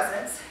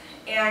inflorescence.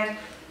 And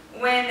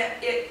when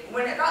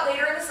it got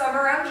later in the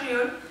summer, around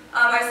June,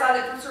 I saw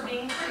that fruits were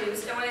being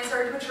produced. And when they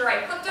started to mature,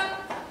 I clipped them,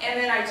 and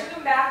then I took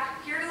them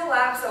back here to the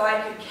lab so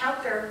I could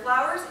count their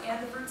flowers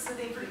and the fruits that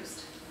they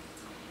produced.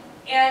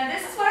 And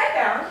this is what I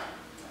found.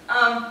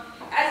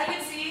 As you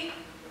can see,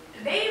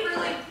 they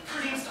really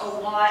produced a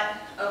lot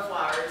of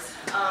flowers.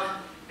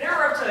 There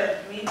were up to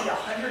maybe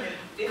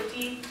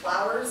 150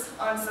 flowers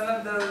on some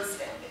of those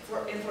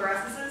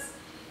inflorescences.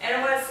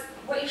 And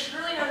what you should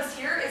really notice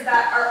here is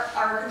that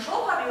our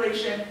control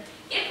population,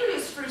 it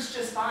produced fruits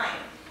just fine.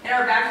 In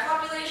our bagged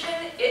population,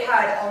 it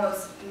had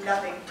almost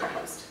nothing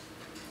produced.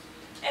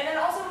 And then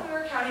also when we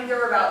were counting, there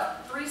were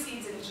about 3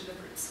 seeds in each of the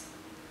fruits.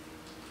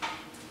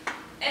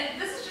 And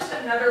this is just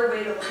another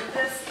way to look at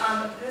this.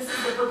 This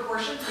is the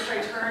proportions, which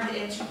I turned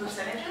into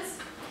percentages.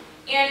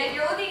 And if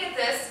you're looking at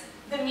this,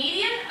 the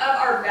median of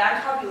our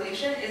bagged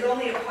population is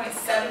only at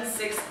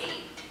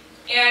 0.768.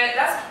 And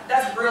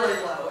that's really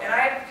low. And I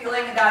have a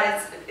feeling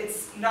that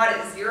it's not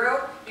at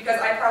 0 because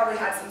I probably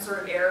had some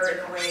sort of error in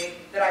the way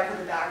that I put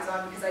the bags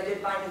on, because I did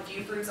find a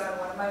few fruits on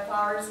one of my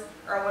flowers,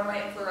 or on one of my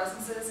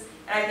inflorescences.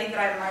 And I think that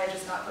I might have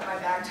just not put my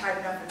bag tight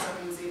enough and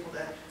somebody was able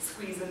to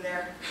squeeze in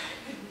there.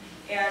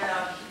 And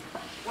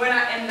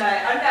the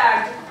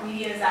unbagged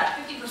median is at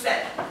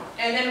 50%.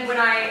 And then when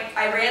I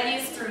ran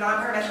these through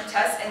non-parametric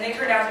tests, and they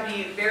turned out to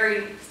be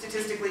very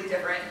statistically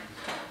different.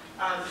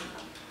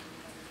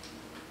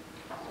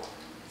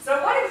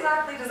 So what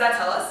exactly does that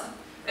tell us?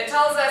 It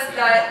tells us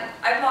that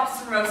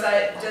Ipomopsis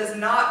ramosa does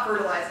not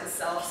fertilize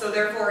itself, so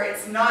therefore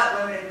it's not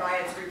limited by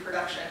its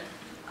reproduction.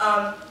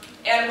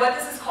 And what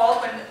this is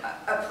called when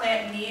a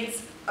plant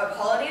needs a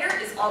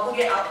pollinator is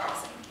obligate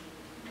outcrossing.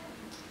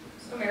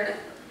 So Meredith,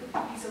 would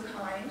you be so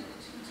kind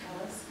to tell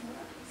us more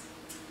about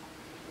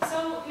this?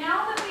 So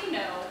now that we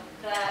know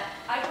that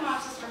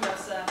Ipomopsis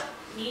ramosa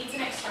needs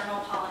an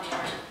external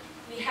pollinator,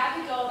 we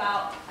had to go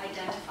about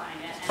identifying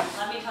it, and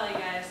let me tell you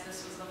guys,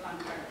 this was the fun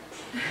part.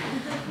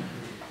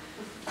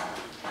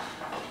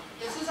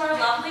 This is our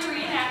lovely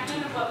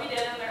reenactment of what we did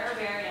in the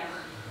herbarium.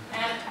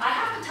 And I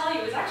have to tell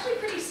you, it was actually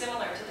pretty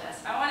similar to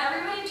this. I want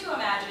everybody to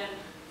imagine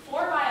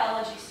 4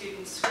 biology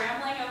students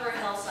scrambling over a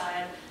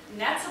hillside,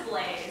 nets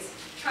ablaze,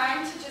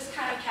 trying to just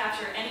kind of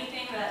capture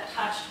anything that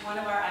touched one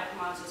of our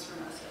Ipomopsis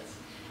ramosas.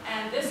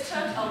 And this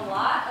took a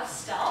lot of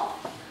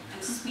stealth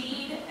and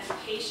speed and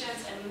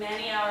patience and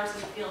many hours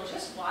in the field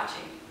just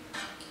watching.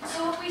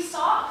 So if we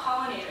saw a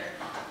pollinator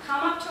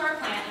come up to our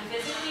plant and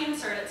physically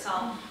insert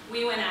itself,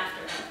 we went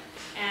after it.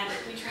 And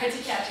we tried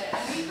to catch it.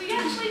 And we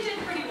actually did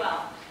pretty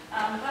well.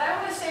 But I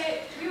want to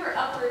say we were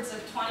upwards of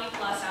 20+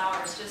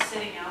 hours just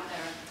sitting out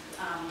there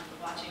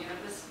watching it.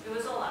 It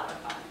was a lot of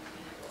fun.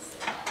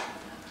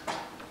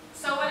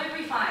 So what did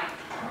we find?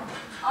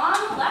 On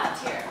the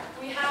left here,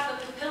 we have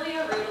the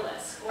Papilio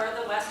rutilis, or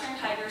the western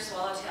tiger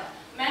swallowtail.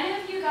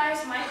 Many of you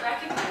guys might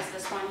recognize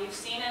this one. You've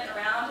seen it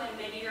around in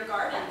maybe your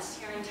gardens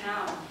here in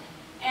town.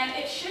 And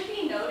it should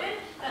be noted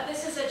that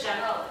this is a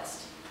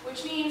generalist,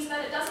 which means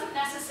that it doesn't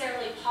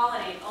necessarily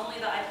pollinate only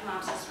the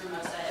Ipomopsis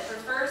ramosa. It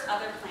prefers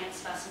other plant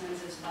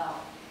specimens as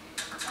well.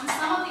 And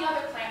some of the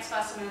other plant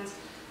specimens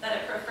that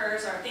it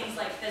prefers are things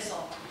like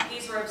thistle.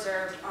 These were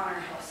observed on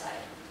our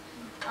hillside.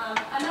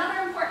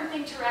 Another important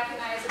thing to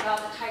recognize about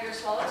the tiger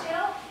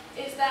swallowtail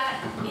is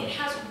that it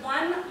has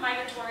one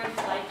migratory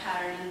flight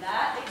pattern, and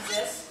that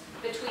exists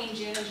between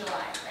June and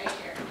July, right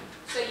here.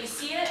 So you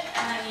see it,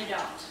 and then you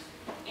don't.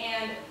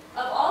 And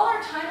of all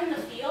our time in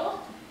the field,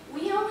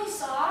 we only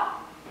saw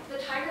the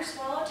tiger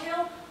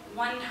swallowtail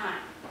 1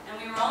 time,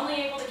 and we were only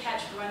able to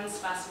catch 1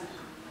 specimen.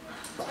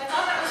 So I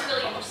thought that was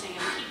really interesting,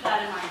 and keep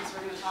that in mind, because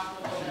we're going to talk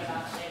a little bit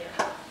about it later.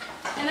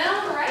 And then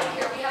on the right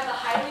here, we have the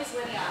Hyles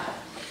lineata.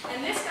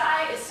 And this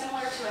guy is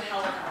similar to a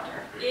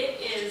helicopter. It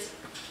is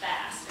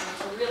fast, and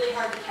it's really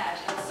hard to catch.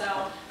 And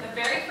so the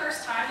very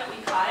first time that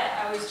we caught it,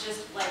 I was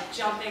just like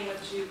jumping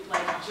with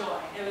joy.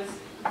 It was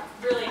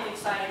really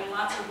exciting.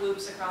 Lots of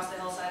whoops across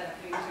the hillside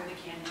at Queens or the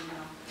canyon,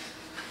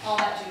 all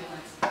that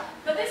jubilance.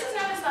 But this is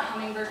known as the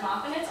hummingbird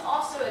moth, and it's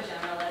also a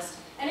generalist,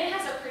 and it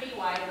has a pretty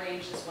wide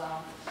range as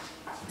well.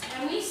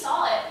 And we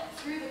saw it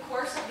through the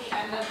course of the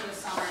end of the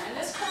summer, and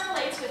this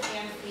correlates with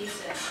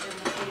Thesis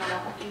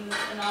in the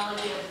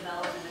phenology of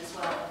development as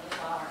well of the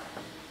flower.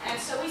 And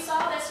so we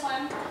saw this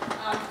one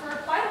for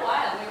quite a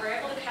while. We were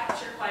able to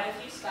capture quite a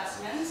few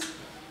specimens,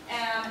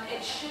 and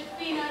it should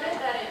be noted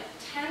that it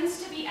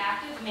tends to be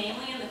active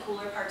mainly in the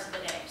cooler parts of the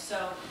day,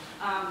 so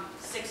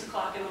 6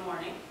 o'clock in the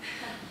morning,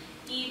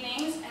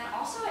 evenings, and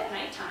also at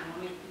nighttime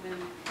when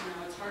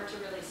it's hard to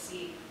really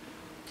see.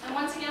 And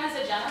once again, as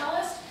a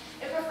generalist,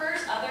 it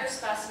prefers other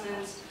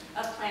specimens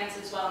of plants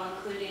as well,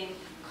 including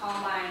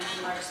columbine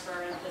and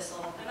larkspur and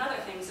thistle and other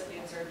things that we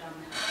observed on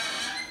there.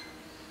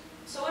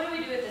 So what do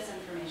we do with this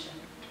information?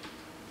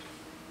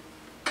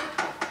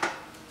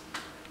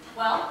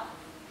 Well,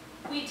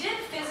 we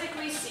did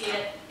physically see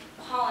it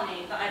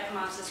pollinate the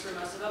Ipomopsis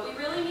ramosa, but we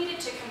really needed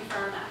to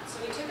confirm that. So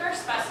we took our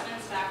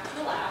specimens back to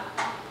the lab,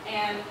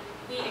 and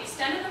we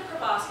extended the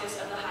proboscis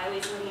of the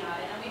Hyles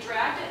lineata, and we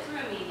dragged it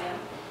through a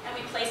medium, and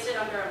we placed it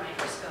under a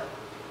microscope.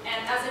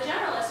 And as a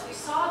generalist, we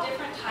saw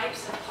different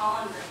types of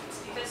pollen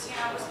grains, because it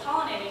was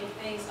pollinating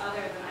things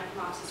other than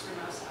Ipomopsis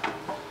ramosa.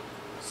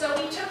 So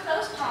we took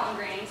those pollen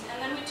grains,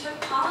 and then we took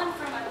pollen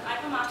from an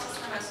Ipomopsis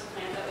ramosa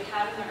plant that we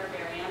had in the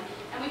herbarium,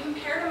 and we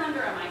compared them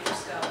under a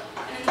microscope.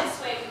 And in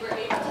this way, we were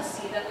able to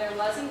see that there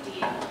was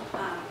indeed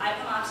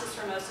Ipomopsis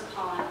ramosa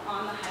pollen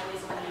on the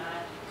Hyles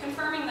lineata,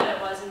 confirming that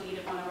it was indeed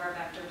one of our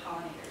vector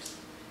pollinators.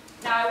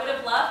 Now, I would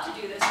have loved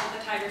to do this with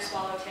the tiger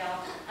swallowtail.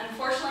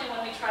 Unfortunately,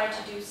 when we tried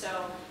to do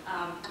so,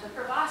 the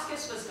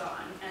proboscis was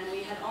gone, and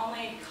we had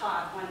only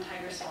caught one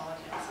tiger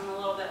swallowtail, so I'm a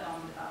little bit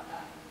bummed about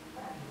that.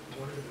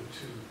 What are the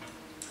two?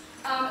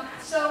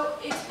 So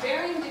it's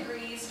varying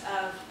degrees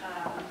of,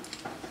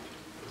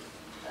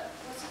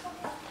 what's it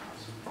called?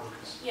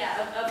 Focus.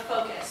 Yeah, of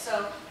focus.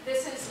 So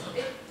this is,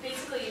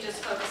 basically you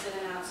just focus it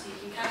in and out so you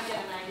can kind of get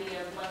an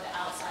idea of what the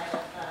outside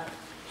of the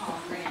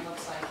pollen grain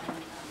looks like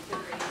and the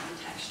gradient and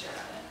texture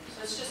of it.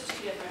 So it's just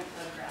two different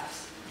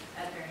photographs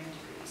at varying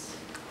degrees.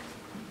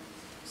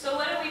 So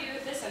what do we do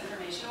with this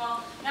information?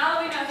 Well, now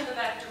that we know who the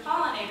vector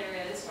pollinator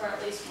is, or at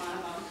least one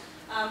of them,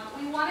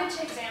 we wanted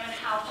to examine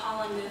how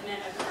pollen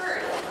movement occurred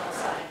at the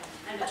hillside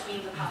and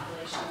between the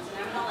populations.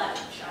 And I'm going to let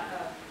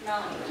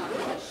Melanie talk a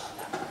bit about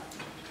that.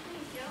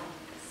 Thank you.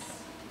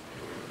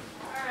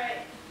 All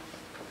right.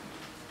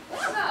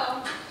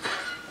 So,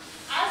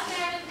 as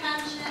Meredith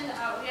mentioned,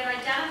 we had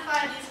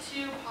identified these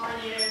two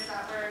pollinators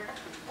that were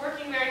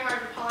working very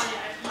hard to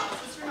pollinate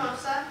Ipomopsis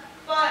ramosa,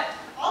 but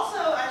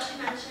also, as she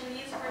mentioned,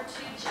 these were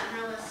two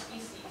generalist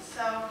species.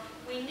 So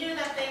we knew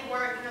that they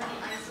weren't going to be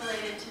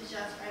isolated to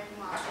just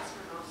Ipomopsis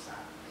ramosa.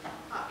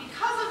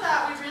 Because of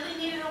that, we really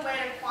needed a way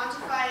to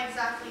quantify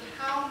exactly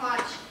how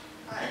much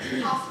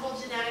possible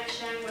genetic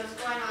sharing was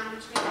going on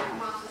between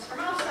Ipomopsis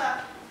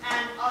ramosa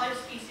and other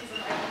species of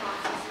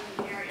Ipomopsis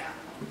in the area.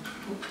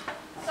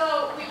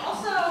 So we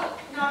also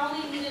not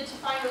only needed to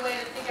find a way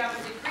to figure out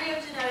the degree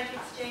of genetic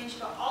exchange,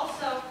 but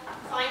also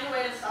find a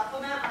way to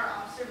supplement our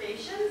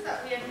observations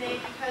that we had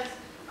made, because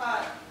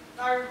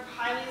our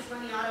Hyles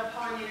lineata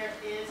pollinator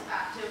is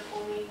active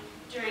only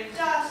during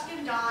dusk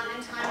and dawn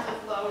and times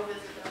of low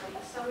visibility.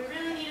 So we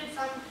really needed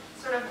some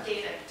sort of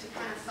data to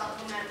kind of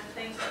supplement the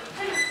things that we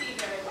couldn't see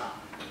very well.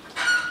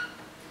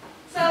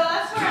 So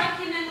that's where I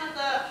came in with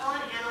the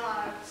pollen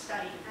analog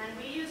study. And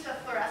we used a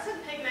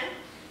fluorescent pigment,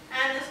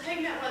 and this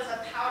pigment was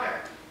a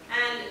powder.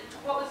 And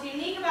what was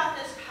unique about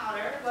this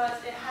powder was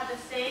it had the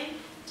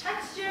same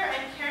texture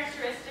and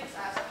characteristics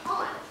as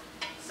pollen.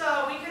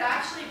 So we could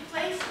actually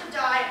place the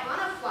dye on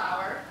a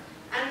flower,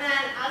 and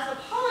then as a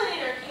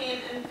pollinator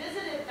came and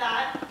visited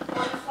that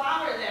one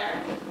flower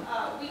there,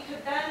 we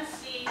could then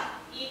see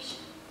each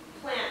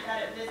plant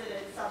that it visited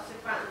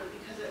subsequently,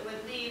 because it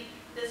would leave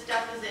this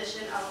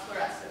deposition of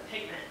fluorescent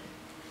pigment.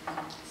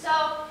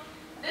 So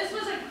this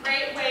was a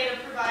great way to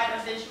provide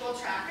a visual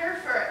tracker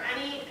for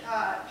any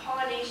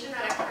pollination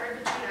that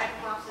occurred between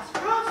Ipomopsis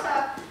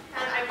ramosa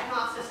and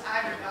Ipomopsis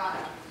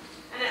aggregata.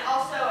 And it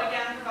also,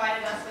 again,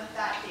 provided us with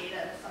that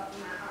data to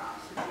supplement our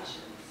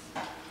observations.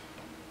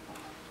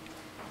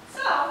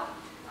 So,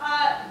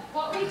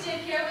 what we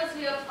did here was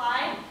we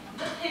applied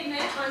the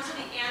pigment onto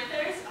the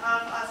anthers of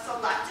a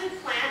selected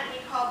plant.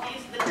 We called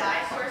these the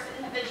dye source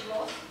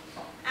individuals.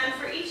 And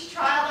for each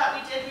trial that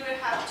we did, we would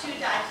have two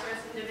dye source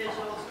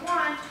individuals.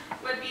 One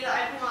would be the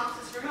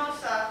Ipomopsis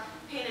ramosa,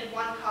 painted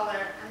one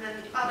color, and then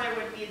the other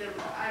would be the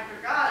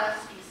aggregata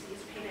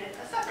species, painted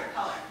a separate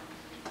color.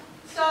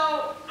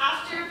 So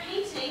after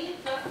painting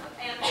the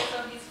anthers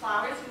of these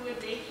flowers, we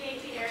would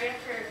vacate the area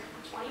for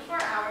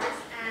 24 hours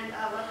and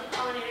let the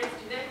pollinators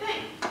do their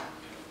thing.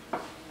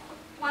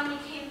 When we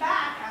came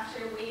back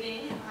after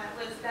waiting, it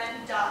was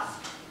then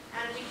dusk,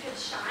 and we could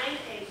shine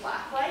a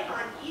black light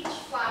on each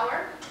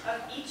flower of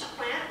each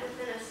plant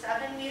within a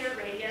 7-meter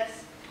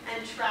radius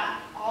and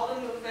track all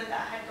the movement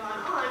that had gone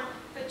on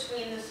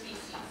between the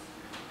species.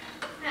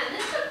 And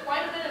this took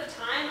quite a bit of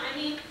time. I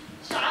mean,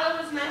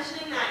 Shilah was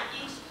mentioning that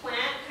each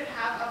plant could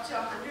have up to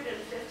 150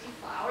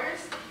 flowers,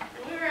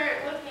 and we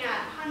were looking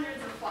at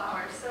hundreds of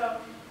flowers, so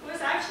it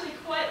was actually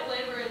quite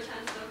labor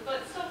intensive,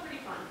 but still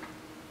pretty fun.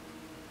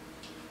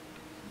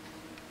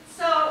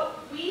 So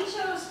we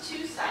chose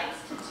 2 sites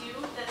to do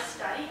this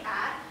study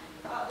at.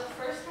 The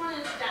first one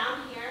is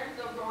down here,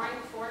 the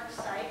Roaring Fork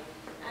site,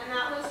 and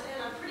that was in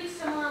a pretty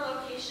similar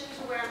location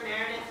to where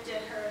Meredith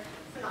did her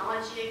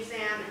phenology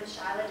exam and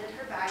Shilah did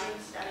her bagging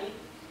study.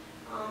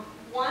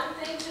 One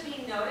thing to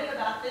be noted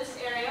about this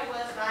area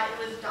was that it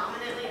was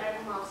dominantly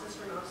Ipomopsis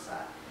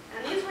ramosa,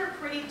 and these were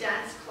pretty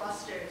dense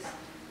clusters,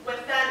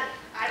 with then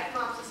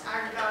Ipomopsis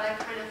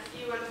aggregata kind of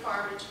few and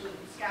far between,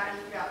 scattered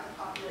throughout the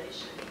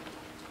population.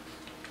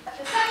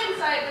 The second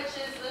site, which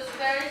is this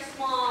very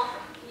small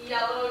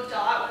yellow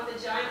dot with a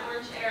giant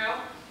orange arrow,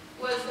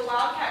 was the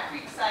Wildcat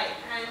Creek site,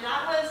 and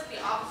that was the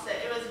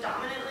opposite. It was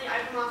dominantly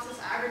Ipomopsis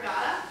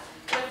aggregata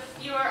with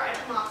fewer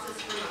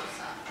Ipomopsis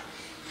ramosa.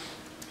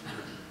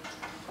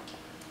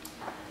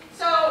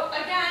 So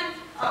again,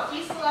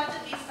 we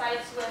selected these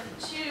sites with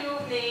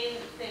two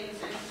main things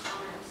in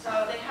common.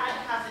 So they had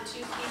to have the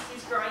two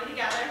species growing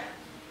together,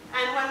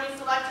 and when we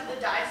selected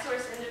the dye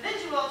source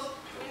individuals,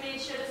 we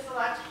made sure to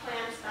select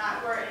plants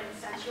that were in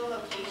central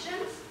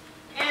locations.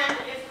 And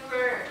if we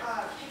were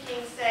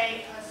picking,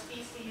 say, a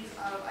species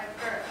of,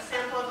 or a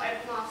sample of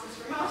Ipomopsis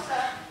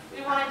ramosa,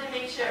 we wanted to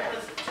make sure it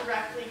was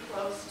directly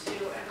close to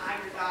an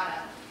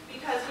aggregata,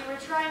 because we were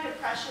trying to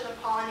pressure the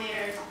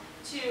pollinators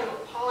to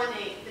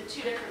pollinate the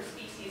two different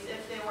species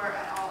if they were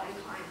at all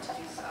inclined to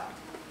do so.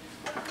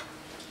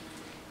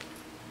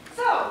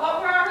 So,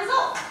 what were our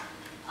results?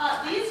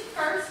 These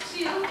first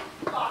two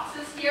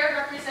boxes here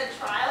represent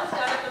trials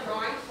done at the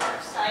Roaring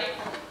Fork site,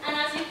 and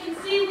as you can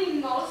see, we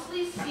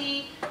mostly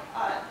see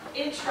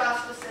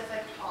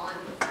intraspecific pollen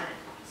movement.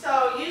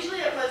 So usually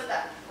it was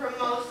that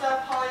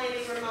ramosa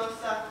pollinating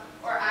ramosa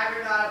or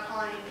aggregata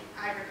pollinating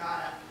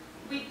aggregata.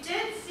 We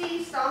did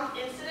see some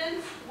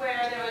incidents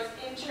where there was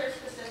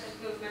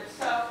interspecific movement.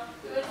 So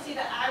we would see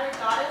the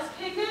aggregata's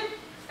pigment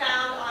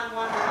found on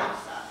one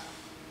ramosa.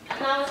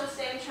 And that was the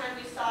same trend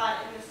we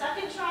saw in the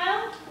second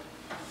trial,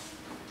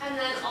 and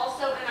then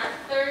also in our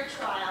third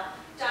trial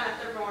done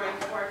at the Roaring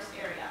Forks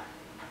area.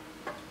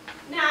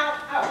 Now,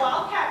 at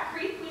Wildcat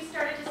Creek, we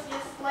started to see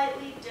a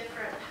slightly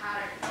different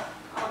pattern.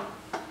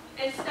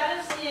 Instead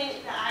of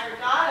seeing the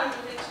aggregata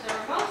moving to the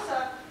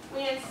ramosa,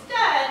 we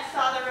instead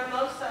saw the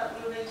ramosa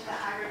moving to the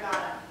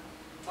aggregata.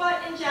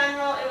 But in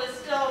general, it was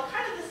still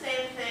kind of the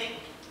same thing,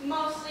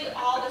 mostly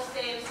all the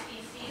same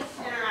species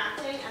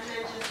interacting, and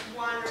then just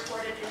one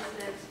reported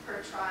incidence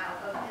per trial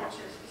of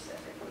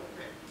interspecific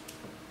movement.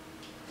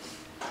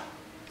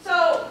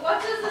 So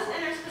what does this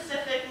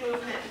interspecific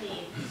movement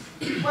mean?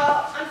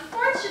 Well,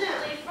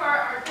 unfortunately for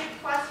our big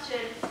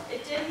question,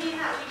 it did mean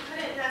that we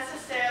couldn't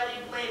necessarily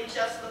blame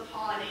just the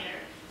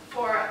pollinator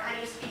for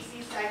any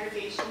species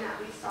segregation that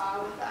we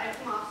saw with the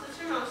Ipomopsis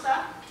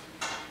ramosa.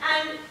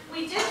 And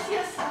we did see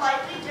a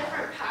slightly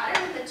different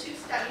pattern in the two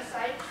study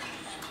sites.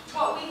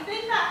 What we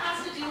think that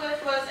has to do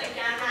with was,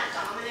 again, that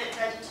dominant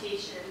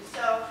vegetation.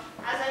 So,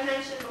 as I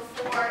mentioned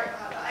before,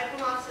 the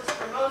Ipomopsis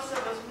ramosa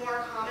was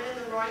more common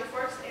in the Roaring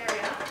Forks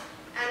area,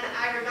 and the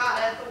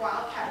aggregata at the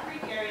Wildcat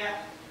Creek area.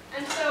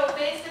 And so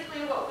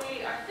basically what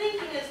we are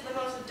thinking is the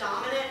most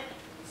dominant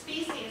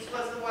species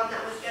was the one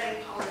that was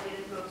getting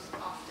pollinated most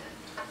often.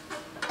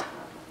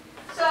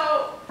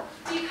 So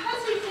because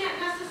we can't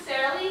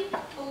necessarily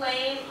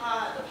blame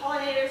the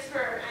pollinators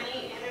for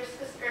any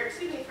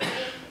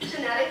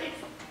genetic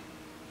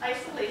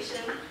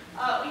isolation,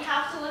 we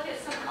have to look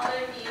at some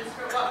other means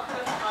for what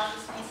could have caused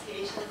the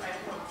speciation of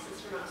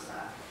Ipomopsis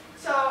ramosa.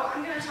 So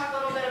I'm going to talk a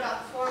little bit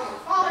about the floral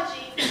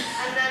morphology,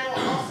 and then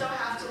we'll also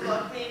have to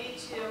look maybe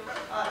to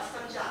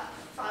some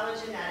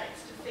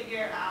phylogenetics to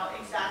figure out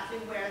exactly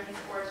where these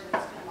origins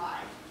could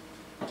lie.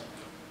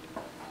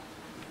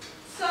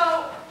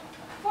 So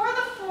for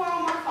the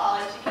floral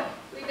morphology,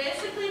 we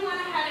basically went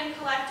ahead and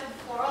collected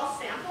floral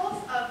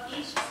samples of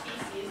each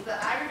species, the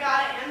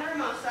aggregata and the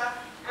ramosa,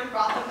 and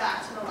brought them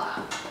back to the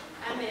lab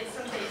and made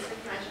some basic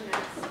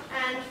measurements.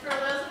 And for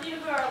those of you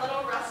who are a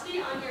little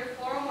rusty on your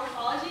floral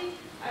morphology,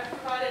 I've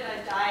provided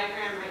a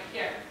diagram right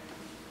here.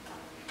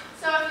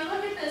 So if you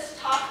look at this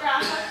top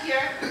graph up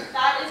here,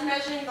 that is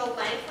measuring the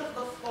length of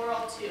the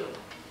floral tube.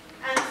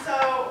 And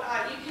so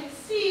you can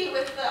see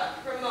with the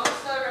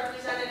ramosa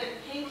represented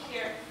in pink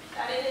here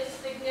that it is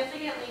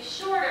significantly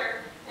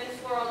shorter in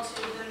floral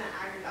tube than the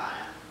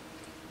aggregata.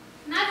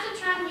 And that's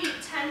a trend we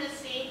tend to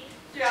see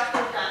throughout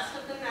the rest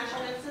of the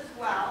measurements as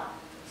well.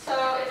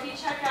 So if you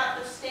check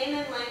out the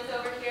stamen length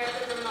over here,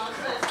 the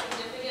ramosa is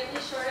significantly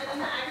shorter than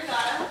the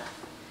aggregata.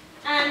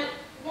 And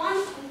one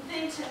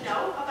thing to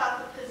note about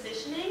the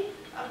positioning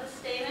of the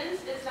stamens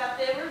is that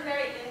they were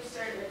very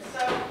inserted.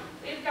 So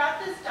we've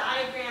got this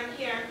diagram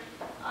here.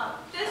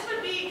 This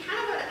would be kind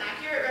of an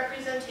accurate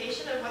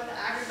representation of what the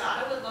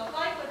aggregata would look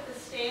like with the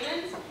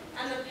stamens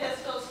and the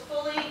pistils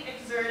fully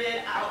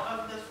exerted out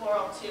of the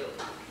floral tube.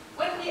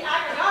 With the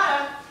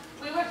aggregata,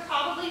 we would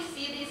probably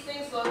see these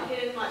things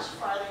located much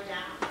farther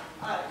down.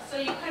 So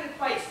you couldn't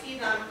quite see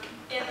them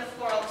in the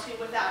floral tube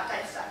without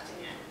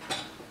dissecting it.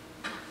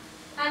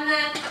 And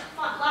then,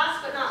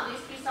 last but not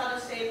least, we saw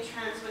the same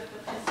trends with the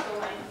pistil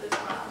length as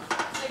well.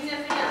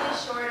 Significantly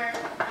shorter,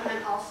 and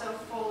then also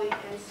fully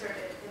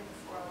inserted in the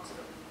floral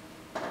tube.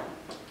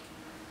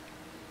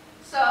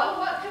 So,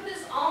 what could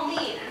this all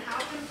mean, and how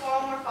can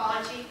floral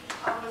morphology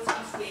help with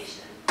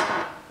speciation?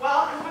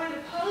 Well, I'm going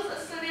to pose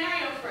a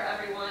scenario for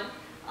everyone.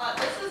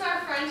 This is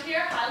our friend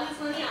here, Hyles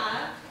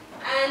lineata,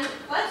 and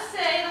let's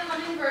say the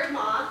hummingbird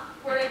moth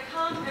were to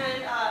come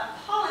and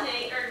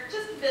pollinate, or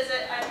just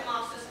visit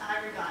Ipomopsis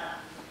aggregata.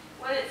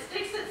 When it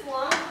sticks its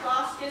long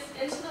proboscis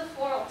into the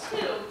floral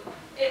tube,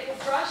 it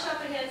will brush up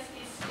against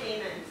these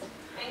stamens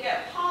and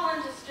get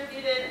pollen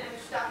distributed and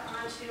stuck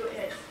onto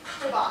its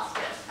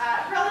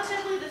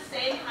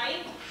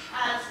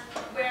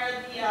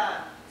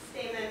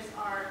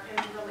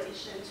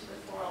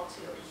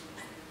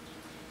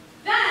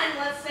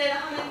let's say the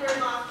hummingbird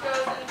moth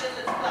goes and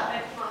visits the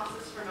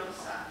Ipomopsis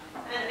ramosa,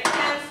 and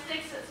again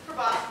sticks its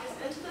proboscis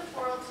into the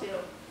floral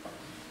tube.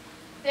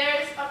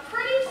 There's a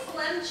pretty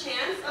slim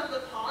chance of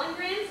the pollen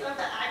grains of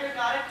the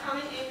aggregata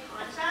coming in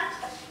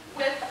contact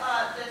with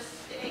the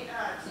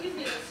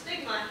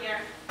stigma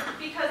here,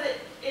 because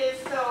it is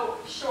so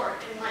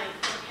short in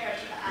length compared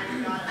to the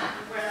aggregata,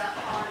 where that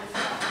pollen is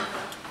stuck in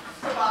the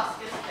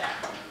proboscis there.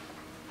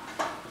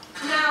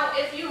 Now,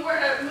 if you were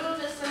to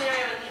move this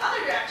scenario in the other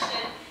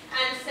direction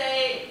and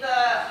say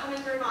the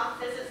hummingbird moth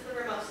visits the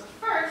ramosa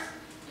first,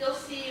 you'll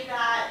see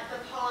that the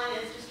pollen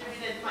is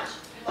distributed much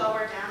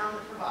lower down on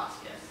the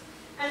proboscis.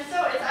 And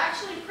so it's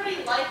actually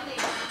pretty likely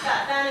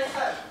that then if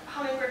the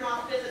hummingbird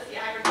moth visits the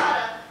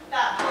aggregata,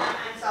 that pollen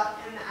ends up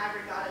in the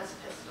aggregata's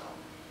pistil.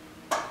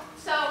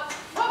 So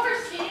what we're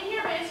seeing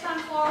here based on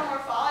floral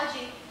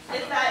morphology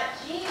is that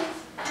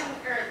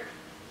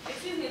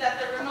that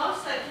the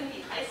ramosa can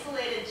be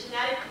isolated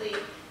genetically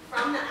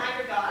from the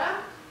aggregata,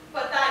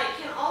 but that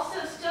it can also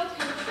still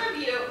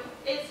contribute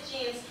its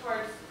genes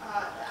towards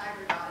the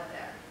aggregata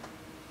there.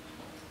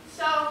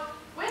 So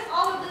with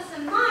all of this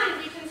in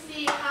mind, we can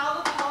see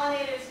how the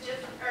pollinators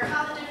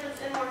how the difference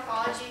in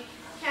morphology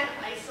can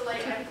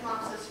isolate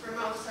Ipomopsis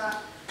ramosa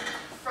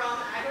from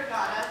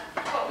aggregata,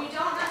 but we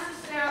don't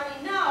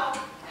necessarily know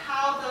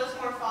how those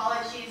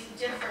morphologies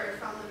differed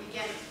from the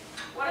beginning.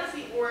 What is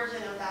the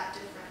origin of that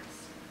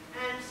difference?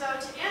 And so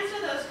to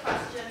answer those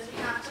questions,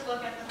 we have to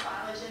look at the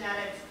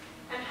phylogenetics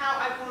and how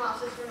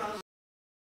Ipomopsis ramosa